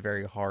world, and it's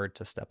very hard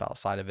to step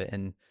outside of it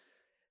and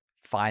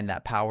find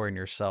that power in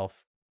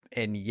yourself.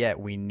 And yet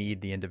we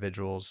need the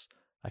individuals,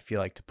 I feel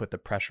like, to put the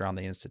pressure on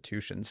the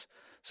institutions.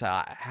 So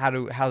how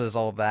does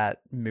all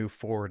that move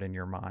forward in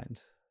your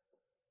mind?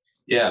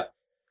 Yeah,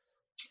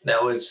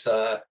 that was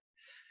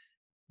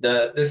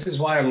this is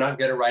why I'm not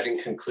good at writing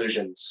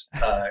conclusions,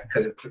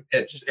 because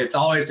it's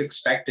always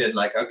expected,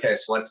 like, okay,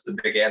 so what's the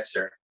big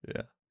answer?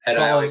 Yeah,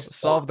 and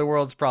solve the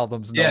world's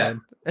problems.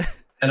 Nolan. Yeah.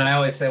 And I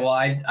always say, well,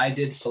 I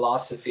did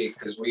philosophy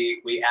because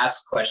we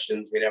ask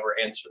questions, we never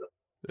answer them.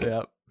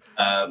 Yeah.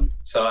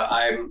 So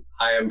I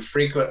am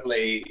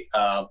frequently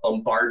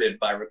bombarded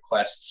by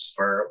requests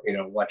for,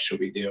 what should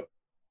we do?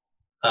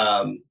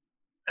 And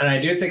I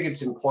do think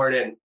it's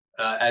important,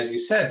 as you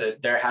said,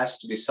 that there has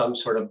to be some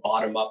sort of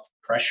bottom-up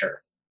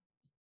pressure.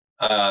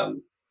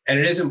 And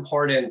it is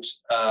important,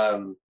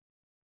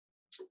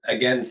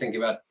 again,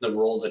 thinking about the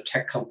role that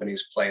tech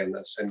companies play in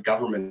this and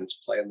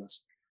governments play in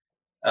this.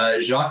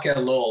 Jacques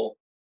Ellul,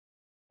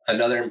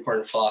 another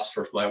important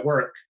philosopher for my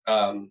work,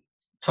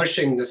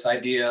 pushing this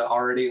idea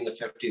already in the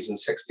 50s and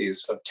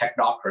 60s of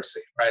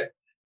technocracy, right?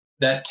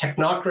 That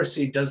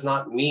technocracy does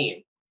not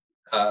mean,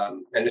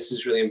 and this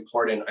is really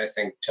important, I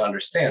think, to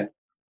understand,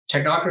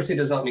 technocracy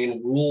does not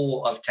mean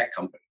rule of tech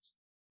companies.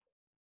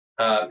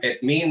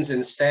 It means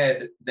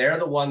instead they're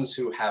the ones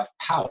who have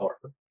power,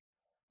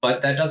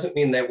 but that doesn't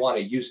mean they want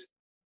to use it.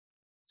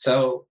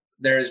 So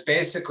there's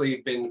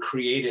basically been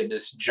created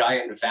this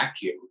giant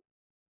vacuum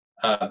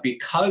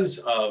because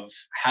of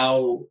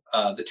how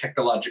the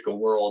technological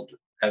world,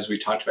 as we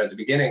talked about at the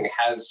beginning,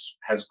 has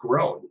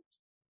grown.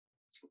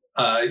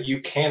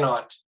 You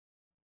cannot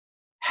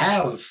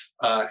have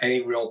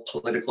any real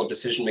political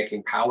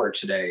decision-making power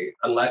today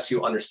unless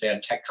you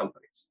understand tech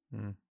companies.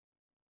 Mm.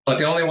 But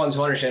the only ones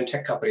who understand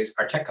tech companies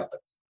are tech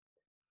companies.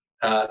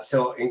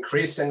 So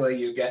increasingly,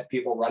 you get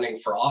people running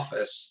for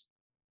office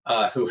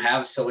who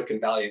have Silicon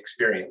Valley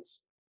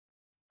experience.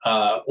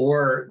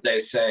 or they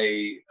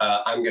say,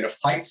 I'm going to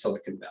fight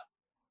Silicon Valley.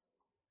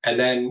 And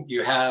then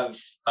you have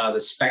the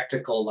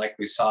spectacle like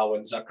we saw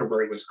when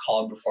Zuckerberg was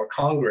called before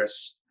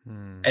Congress,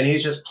 and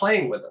he's just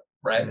playing with them,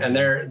 right? And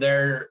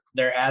they're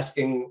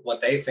asking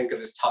what they think of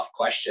as tough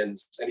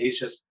questions, and he's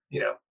just,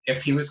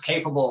 if he was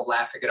capable of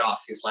laughing it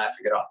off, he's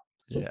laughing it off.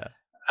 Yeah.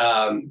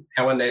 And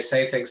when they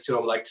say things to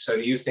him like, so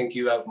do you think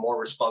you have more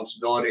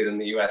responsibility than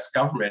the US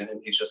government?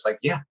 And he's just like,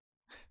 yeah,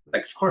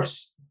 like, of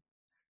course.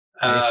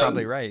 And he's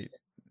probably right.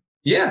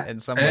 Yeah. In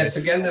some and ways.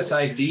 It's again this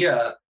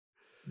idea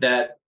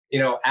that,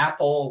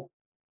 Apple,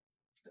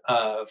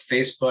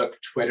 Facebook,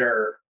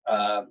 Twitter,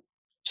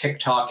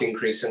 TikTok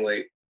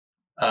increasingly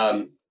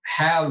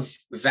have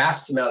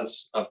vast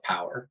amounts of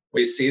power.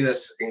 We see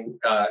this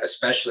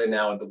especially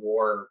now in the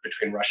war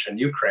between Russia and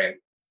Ukraine.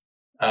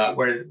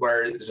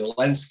 Where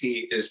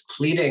Zelensky is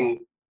pleading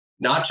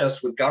not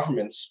just with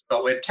governments,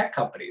 but with tech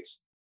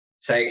companies,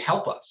 saying,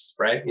 help us,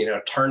 right?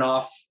 Turn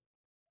off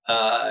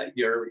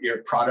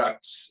your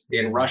products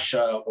in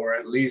Russia, or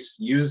at least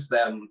use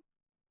them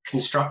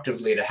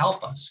constructively to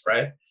help us,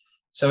 right?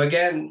 So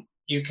again,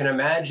 you can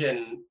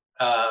imagine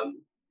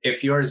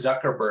if you're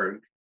Zuckerberg,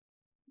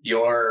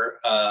 you're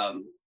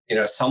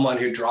someone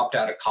who dropped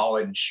out of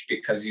college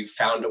because you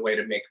found a way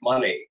to make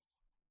money.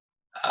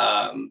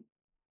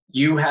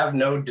 You have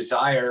no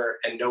desire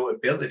and no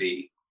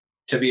ability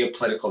to be a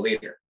political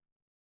leader.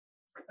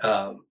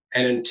 And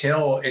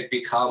until it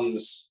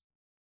becomes,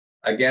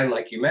 again,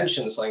 like you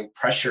mentioned, something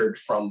pressured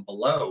from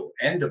below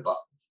and above,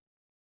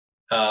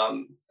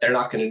 they're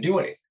not going to do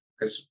anything,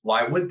 because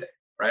why would they,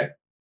 right?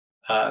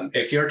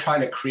 If you're trying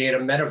to create a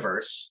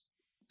metaverse,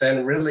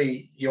 then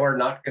really you're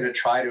not going to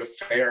try to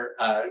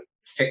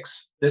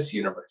fix this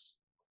universe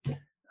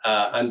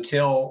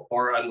until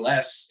or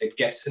unless it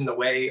gets in the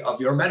way of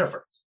your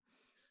metaverse.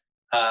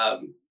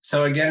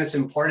 So again, it's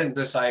important,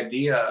 this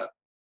idea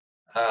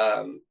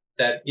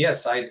that,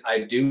 yes, I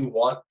do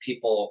want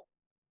people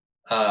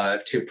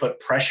to put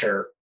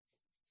pressure,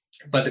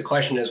 but the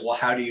question is, well,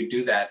 how do you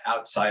do that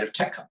outside of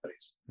tech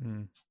companies?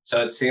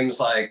 So it seems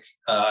like,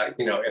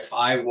 if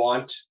I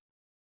want,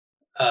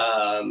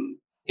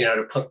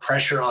 to put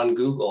pressure on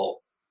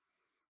Google,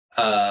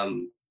 I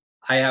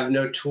have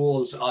no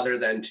tools other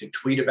than to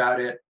tweet about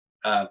it,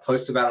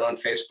 post about it on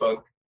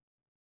Facebook,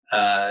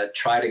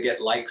 try to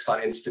get likes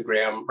on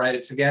Instagram, right?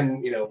 It's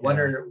again, what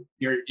are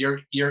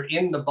you're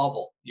in the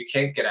bubble, you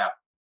can't get out.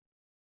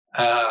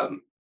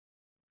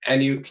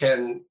 And you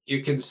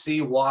can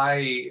see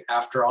why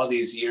after all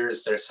these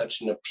years there's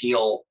such an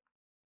appeal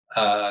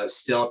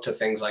still to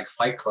things like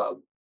Fight Club,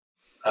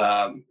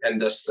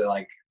 and this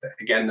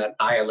again, that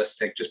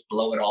nihilistic, just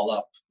blow it all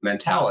up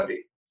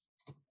mentality.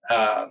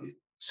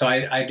 So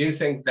I do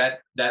think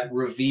that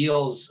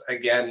reveals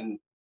again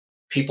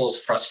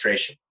people's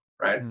frustration,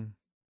 right?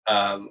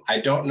 I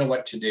don't know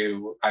what to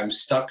do. I'm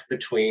stuck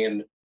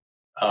between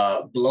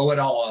blow it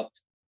all up,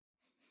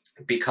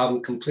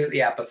 become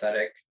completely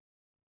apathetic,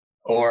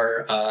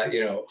 or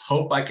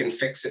hope I can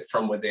fix it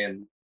from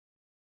within.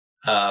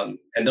 And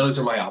those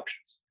are my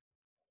options.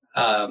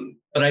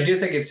 But I do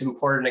think it's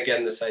important,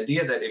 again, this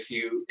idea that if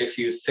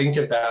you think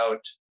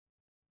about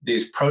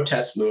these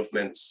protest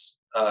movements,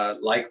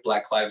 like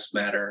Black Lives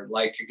Matter,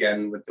 like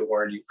again with the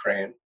war in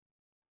Ukraine,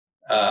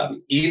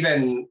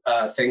 even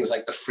things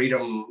like the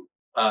Freedom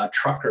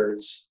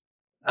Truckers,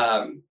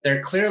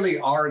 there clearly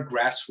are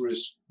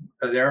grassroots.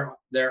 There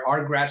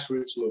are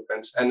grassroots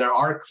movements, and there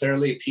are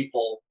clearly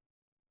people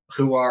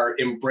who are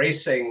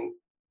embracing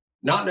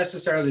not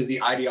necessarily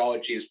the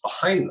ideologies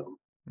behind them,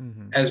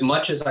 as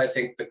much as I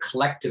think the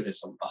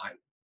collectivism behind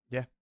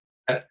them.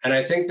 Yeah. And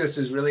I think this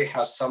is really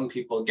how some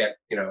people get,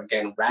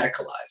 again,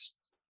 radicalized,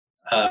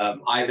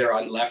 either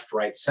on left,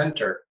 right,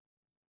 center,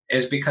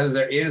 is because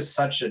there is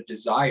such a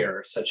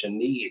desire, such a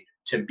need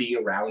to be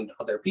around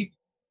other people.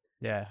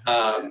 Yeah.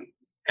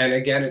 And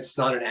again, it's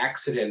not an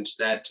accident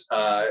that,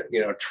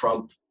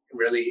 Trump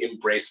really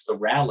embraced the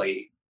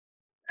rally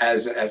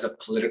as a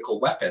political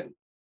weapon.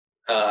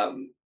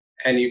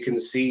 And you can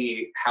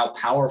see how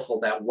powerful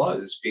that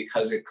was,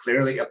 because it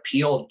clearly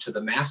appealed to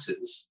the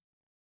masses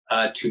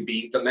to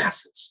be the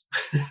masses.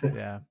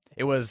 Yeah,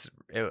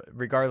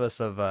 regardless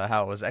of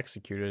how it was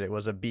executed, it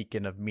was a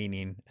beacon of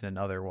meaning in an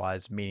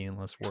otherwise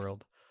meaningless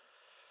world.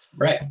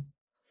 Right.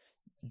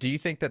 Do you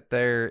think that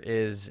there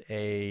is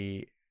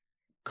a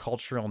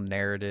cultural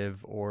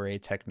narrative or a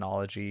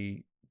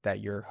technology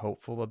that you're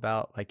hopeful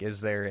about? Like, is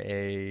there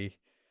a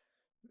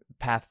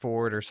path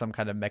forward or some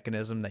kind of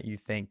mechanism that you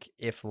think,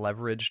 if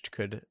leveraged,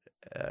 could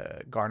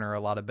garner a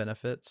lot of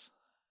benefits?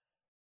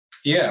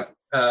 Yeah.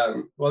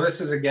 Well, this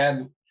is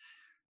again,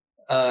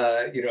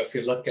 if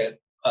you look at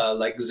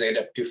like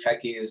Zeynep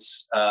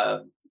Tufekci's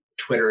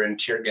Twitter and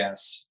tear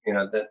gas,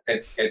 that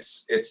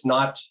it's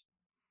not.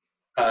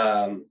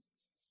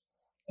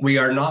 We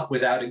are not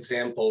without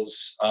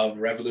examples of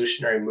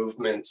revolutionary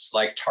movements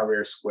like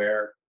Tahrir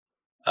Square,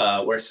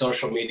 where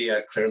social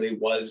media clearly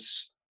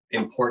was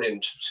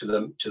important to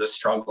the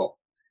struggle.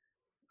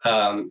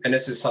 And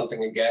this is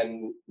something,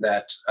 again,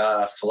 that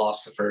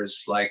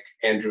philosophers like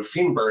Andrew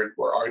Feenberg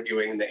were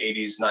arguing in the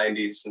 80s,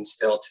 90s, and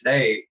still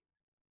today,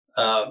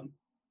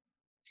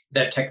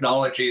 that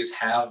technologies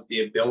have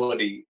the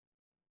ability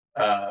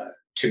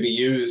to be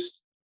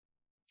used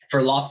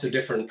for lots of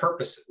different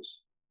purposes.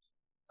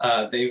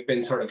 They've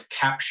been sort of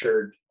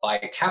captured by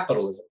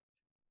capitalism,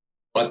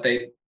 but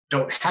they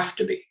don't have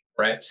to be,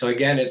 right? So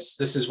again, this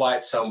is why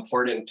it's so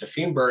important to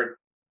Feenberg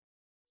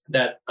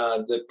that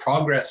the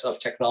progress of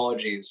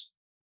technologies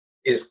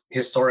is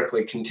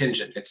historically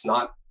contingent. It's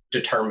not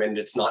determined,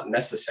 it's not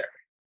necessary.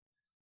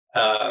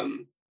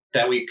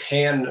 That we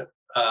can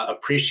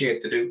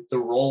appreciate the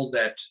role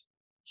that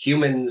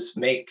humans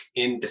make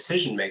in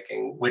decision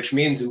making, which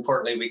means,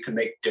 importantly, we can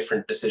make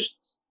different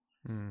decisions.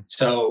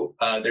 So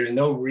there's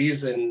no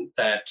reason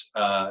that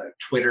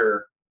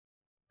Twitter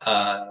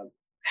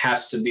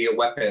has to be a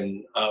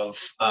weapon of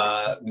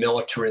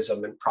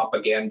militarism and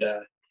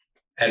propaganda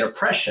and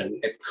oppression.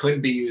 It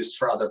could be used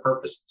for other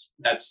purposes.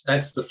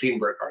 That's the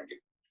Feenberg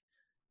argument.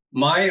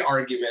 My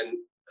argument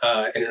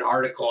in an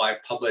article I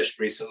published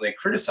recently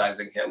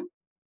criticizing him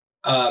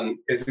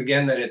is,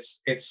 again, that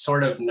it's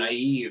sort of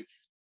naive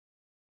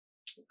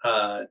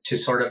to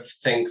sort of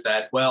think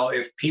that, well,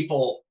 if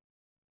people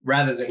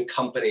rather than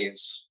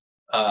companies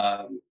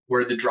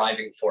were the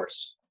driving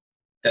force,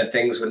 that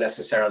things would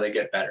necessarily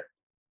get better.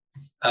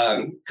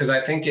 Because I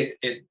think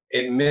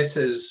it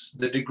misses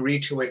the degree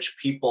to which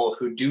people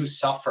who do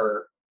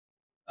suffer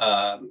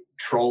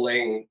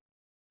trolling,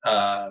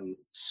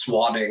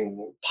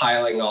 swatting,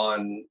 piling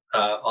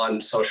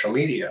on social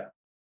media,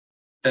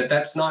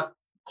 that's not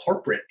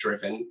corporate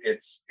driven,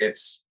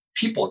 it's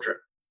people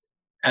driven.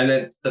 And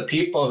that the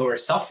people who are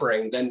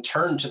suffering then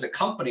turn to the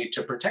company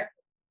to protect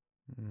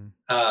them.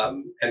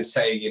 And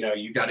say,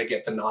 you got to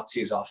get the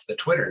Nazis off the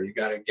Twitter. You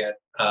got to get,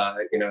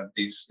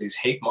 these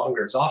hate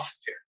mongers off of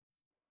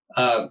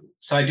here.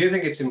 So I do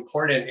think it's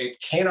important. It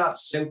cannot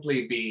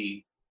simply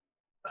be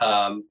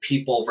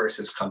people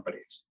versus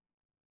companies.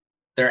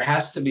 There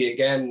has to be,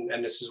 again,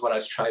 and this is what I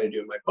was trying to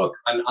do in my book,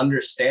 an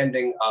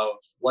understanding of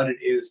what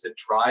it is that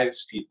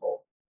drives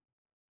people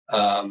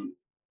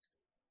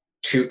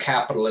to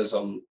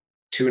capitalism,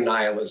 to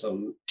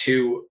nihilism,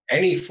 to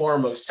any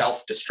form of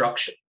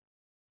self-destruction.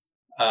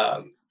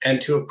 And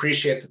to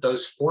appreciate that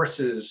those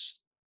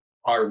forces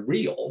are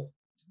real,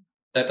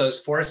 that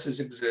those forces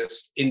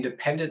exist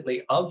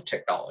independently of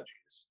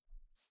technologies,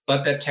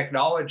 but that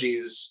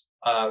technologies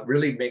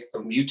really make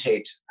them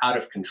mutate out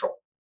of control.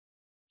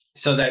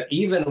 So that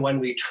even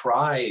when we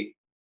try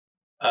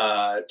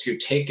to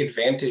take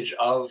advantage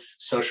of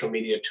social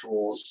media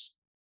tools,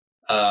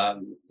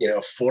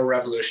 for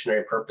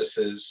revolutionary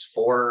purposes,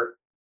 for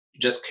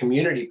just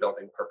community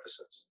building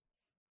purposes,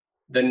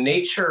 the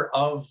nature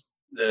of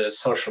the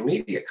social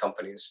media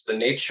companies, the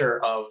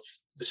nature of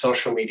the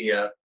social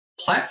media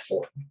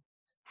platform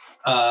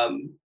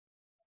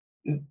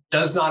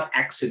does not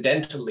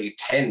accidentally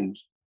tend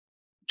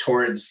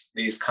towards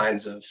these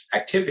kinds of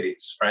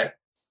activities, right?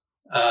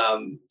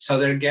 So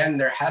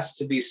there has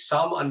to be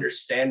some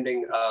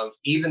understanding of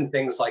even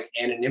things like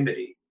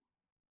anonymity,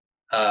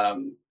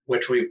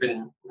 which we've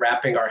been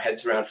wrapping our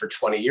heads around for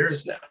 20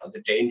 years now,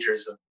 the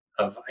dangers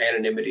of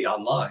anonymity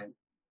online.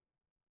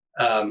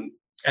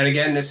 And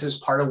again, this is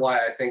part of why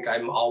I think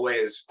I'm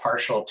always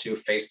partial to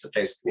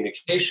face-to-face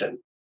communication,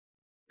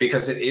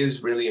 because it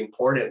is really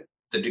important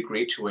the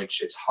degree to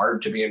which it's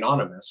hard to be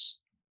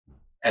anonymous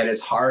and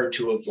it's hard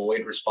to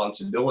avoid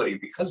responsibility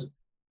because of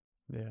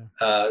it.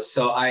 Yeah.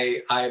 So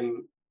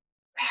I'm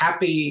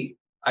happy,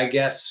 I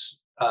guess,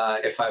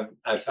 if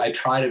I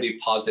try to be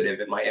positive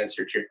in my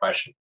answer to your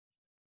question.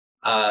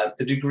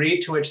 The degree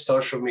to which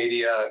social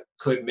media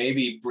could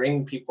maybe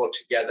bring people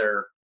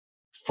together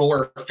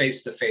for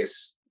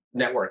face-to-face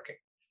networking,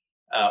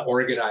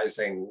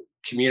 organizing,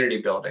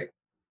 community building.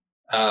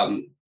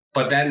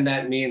 But then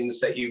that means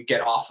that you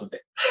get off of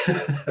it.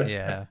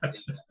 Yeah.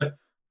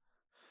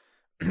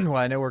 Well,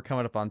 I know we're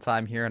coming up on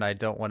time here, and I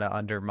don't want to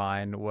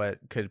undermine what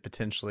could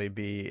potentially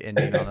be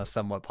ending on a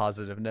somewhat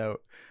positive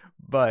note.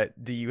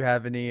 But do you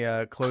have any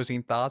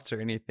closing thoughts or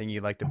anything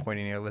you'd like to point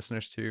any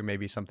listeners to?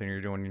 Maybe something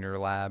you're doing in your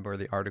lab or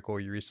the article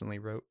you recently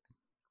wrote?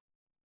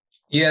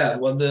 Yeah,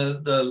 well,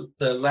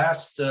 the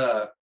last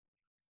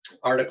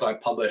article I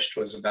published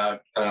was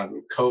about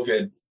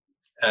COVID,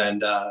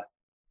 and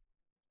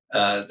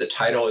the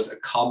title is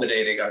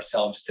 "Accommodating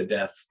Ourselves to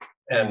Death."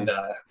 And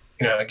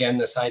again,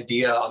 this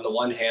idea, on the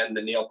one hand,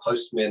 the Neil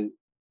Postman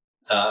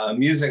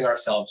amusing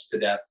ourselves to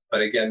death,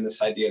 but again,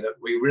 this idea that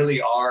we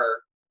really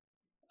are.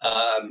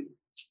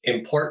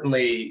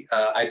 Importantly,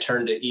 I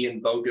turned to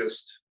Ian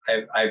Bogost.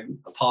 I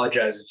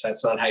apologize if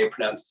that's not how you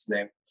pronounce his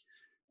name.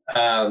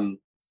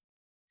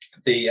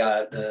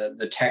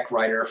 The tech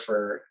writer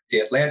for The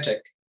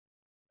Atlantic,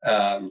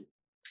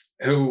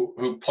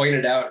 who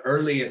pointed out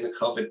early in the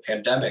COVID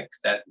pandemic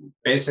that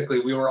basically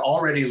we were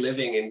already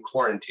living in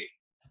quarantine.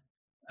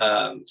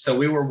 So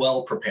we were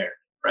well prepared,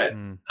 right?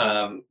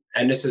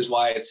 And this is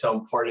why it's so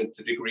important,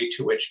 the degree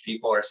to which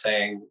people are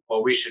saying,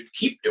 well, we should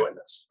keep doing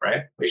this,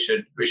 right? We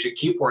should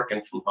keep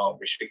working from home.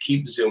 We should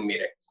keep Zoom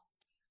meetings.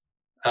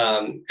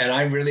 And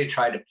I really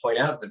tried to point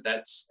out that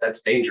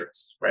that's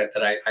dangerous, right?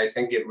 That I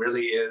think it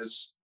really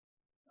is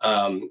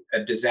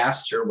a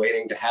disaster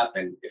waiting to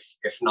happen,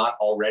 if not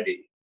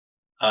already.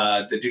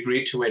 The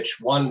degree to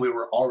which, one, we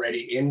were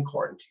already in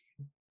quarantine,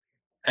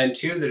 and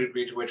two, the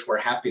degree to which we're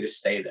happy to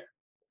stay there.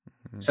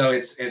 So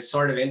it's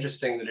sort of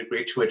interesting the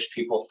degree to which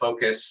people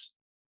focus,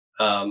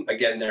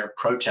 again, their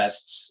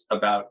protests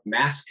about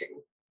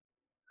masking,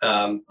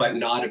 but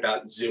not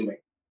about Zooming.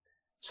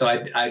 So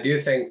I do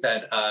think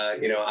that,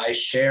 I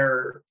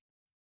share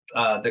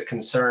the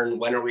concern,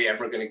 when are we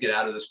ever going to get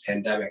out of this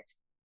pandemic?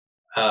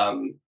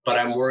 But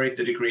I'm worried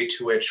the degree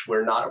to which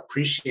we're not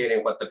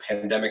appreciating what the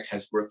pandemic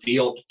has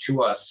revealed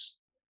to us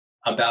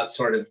about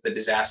sort of the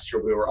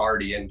disaster we were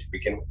already in to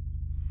begin with.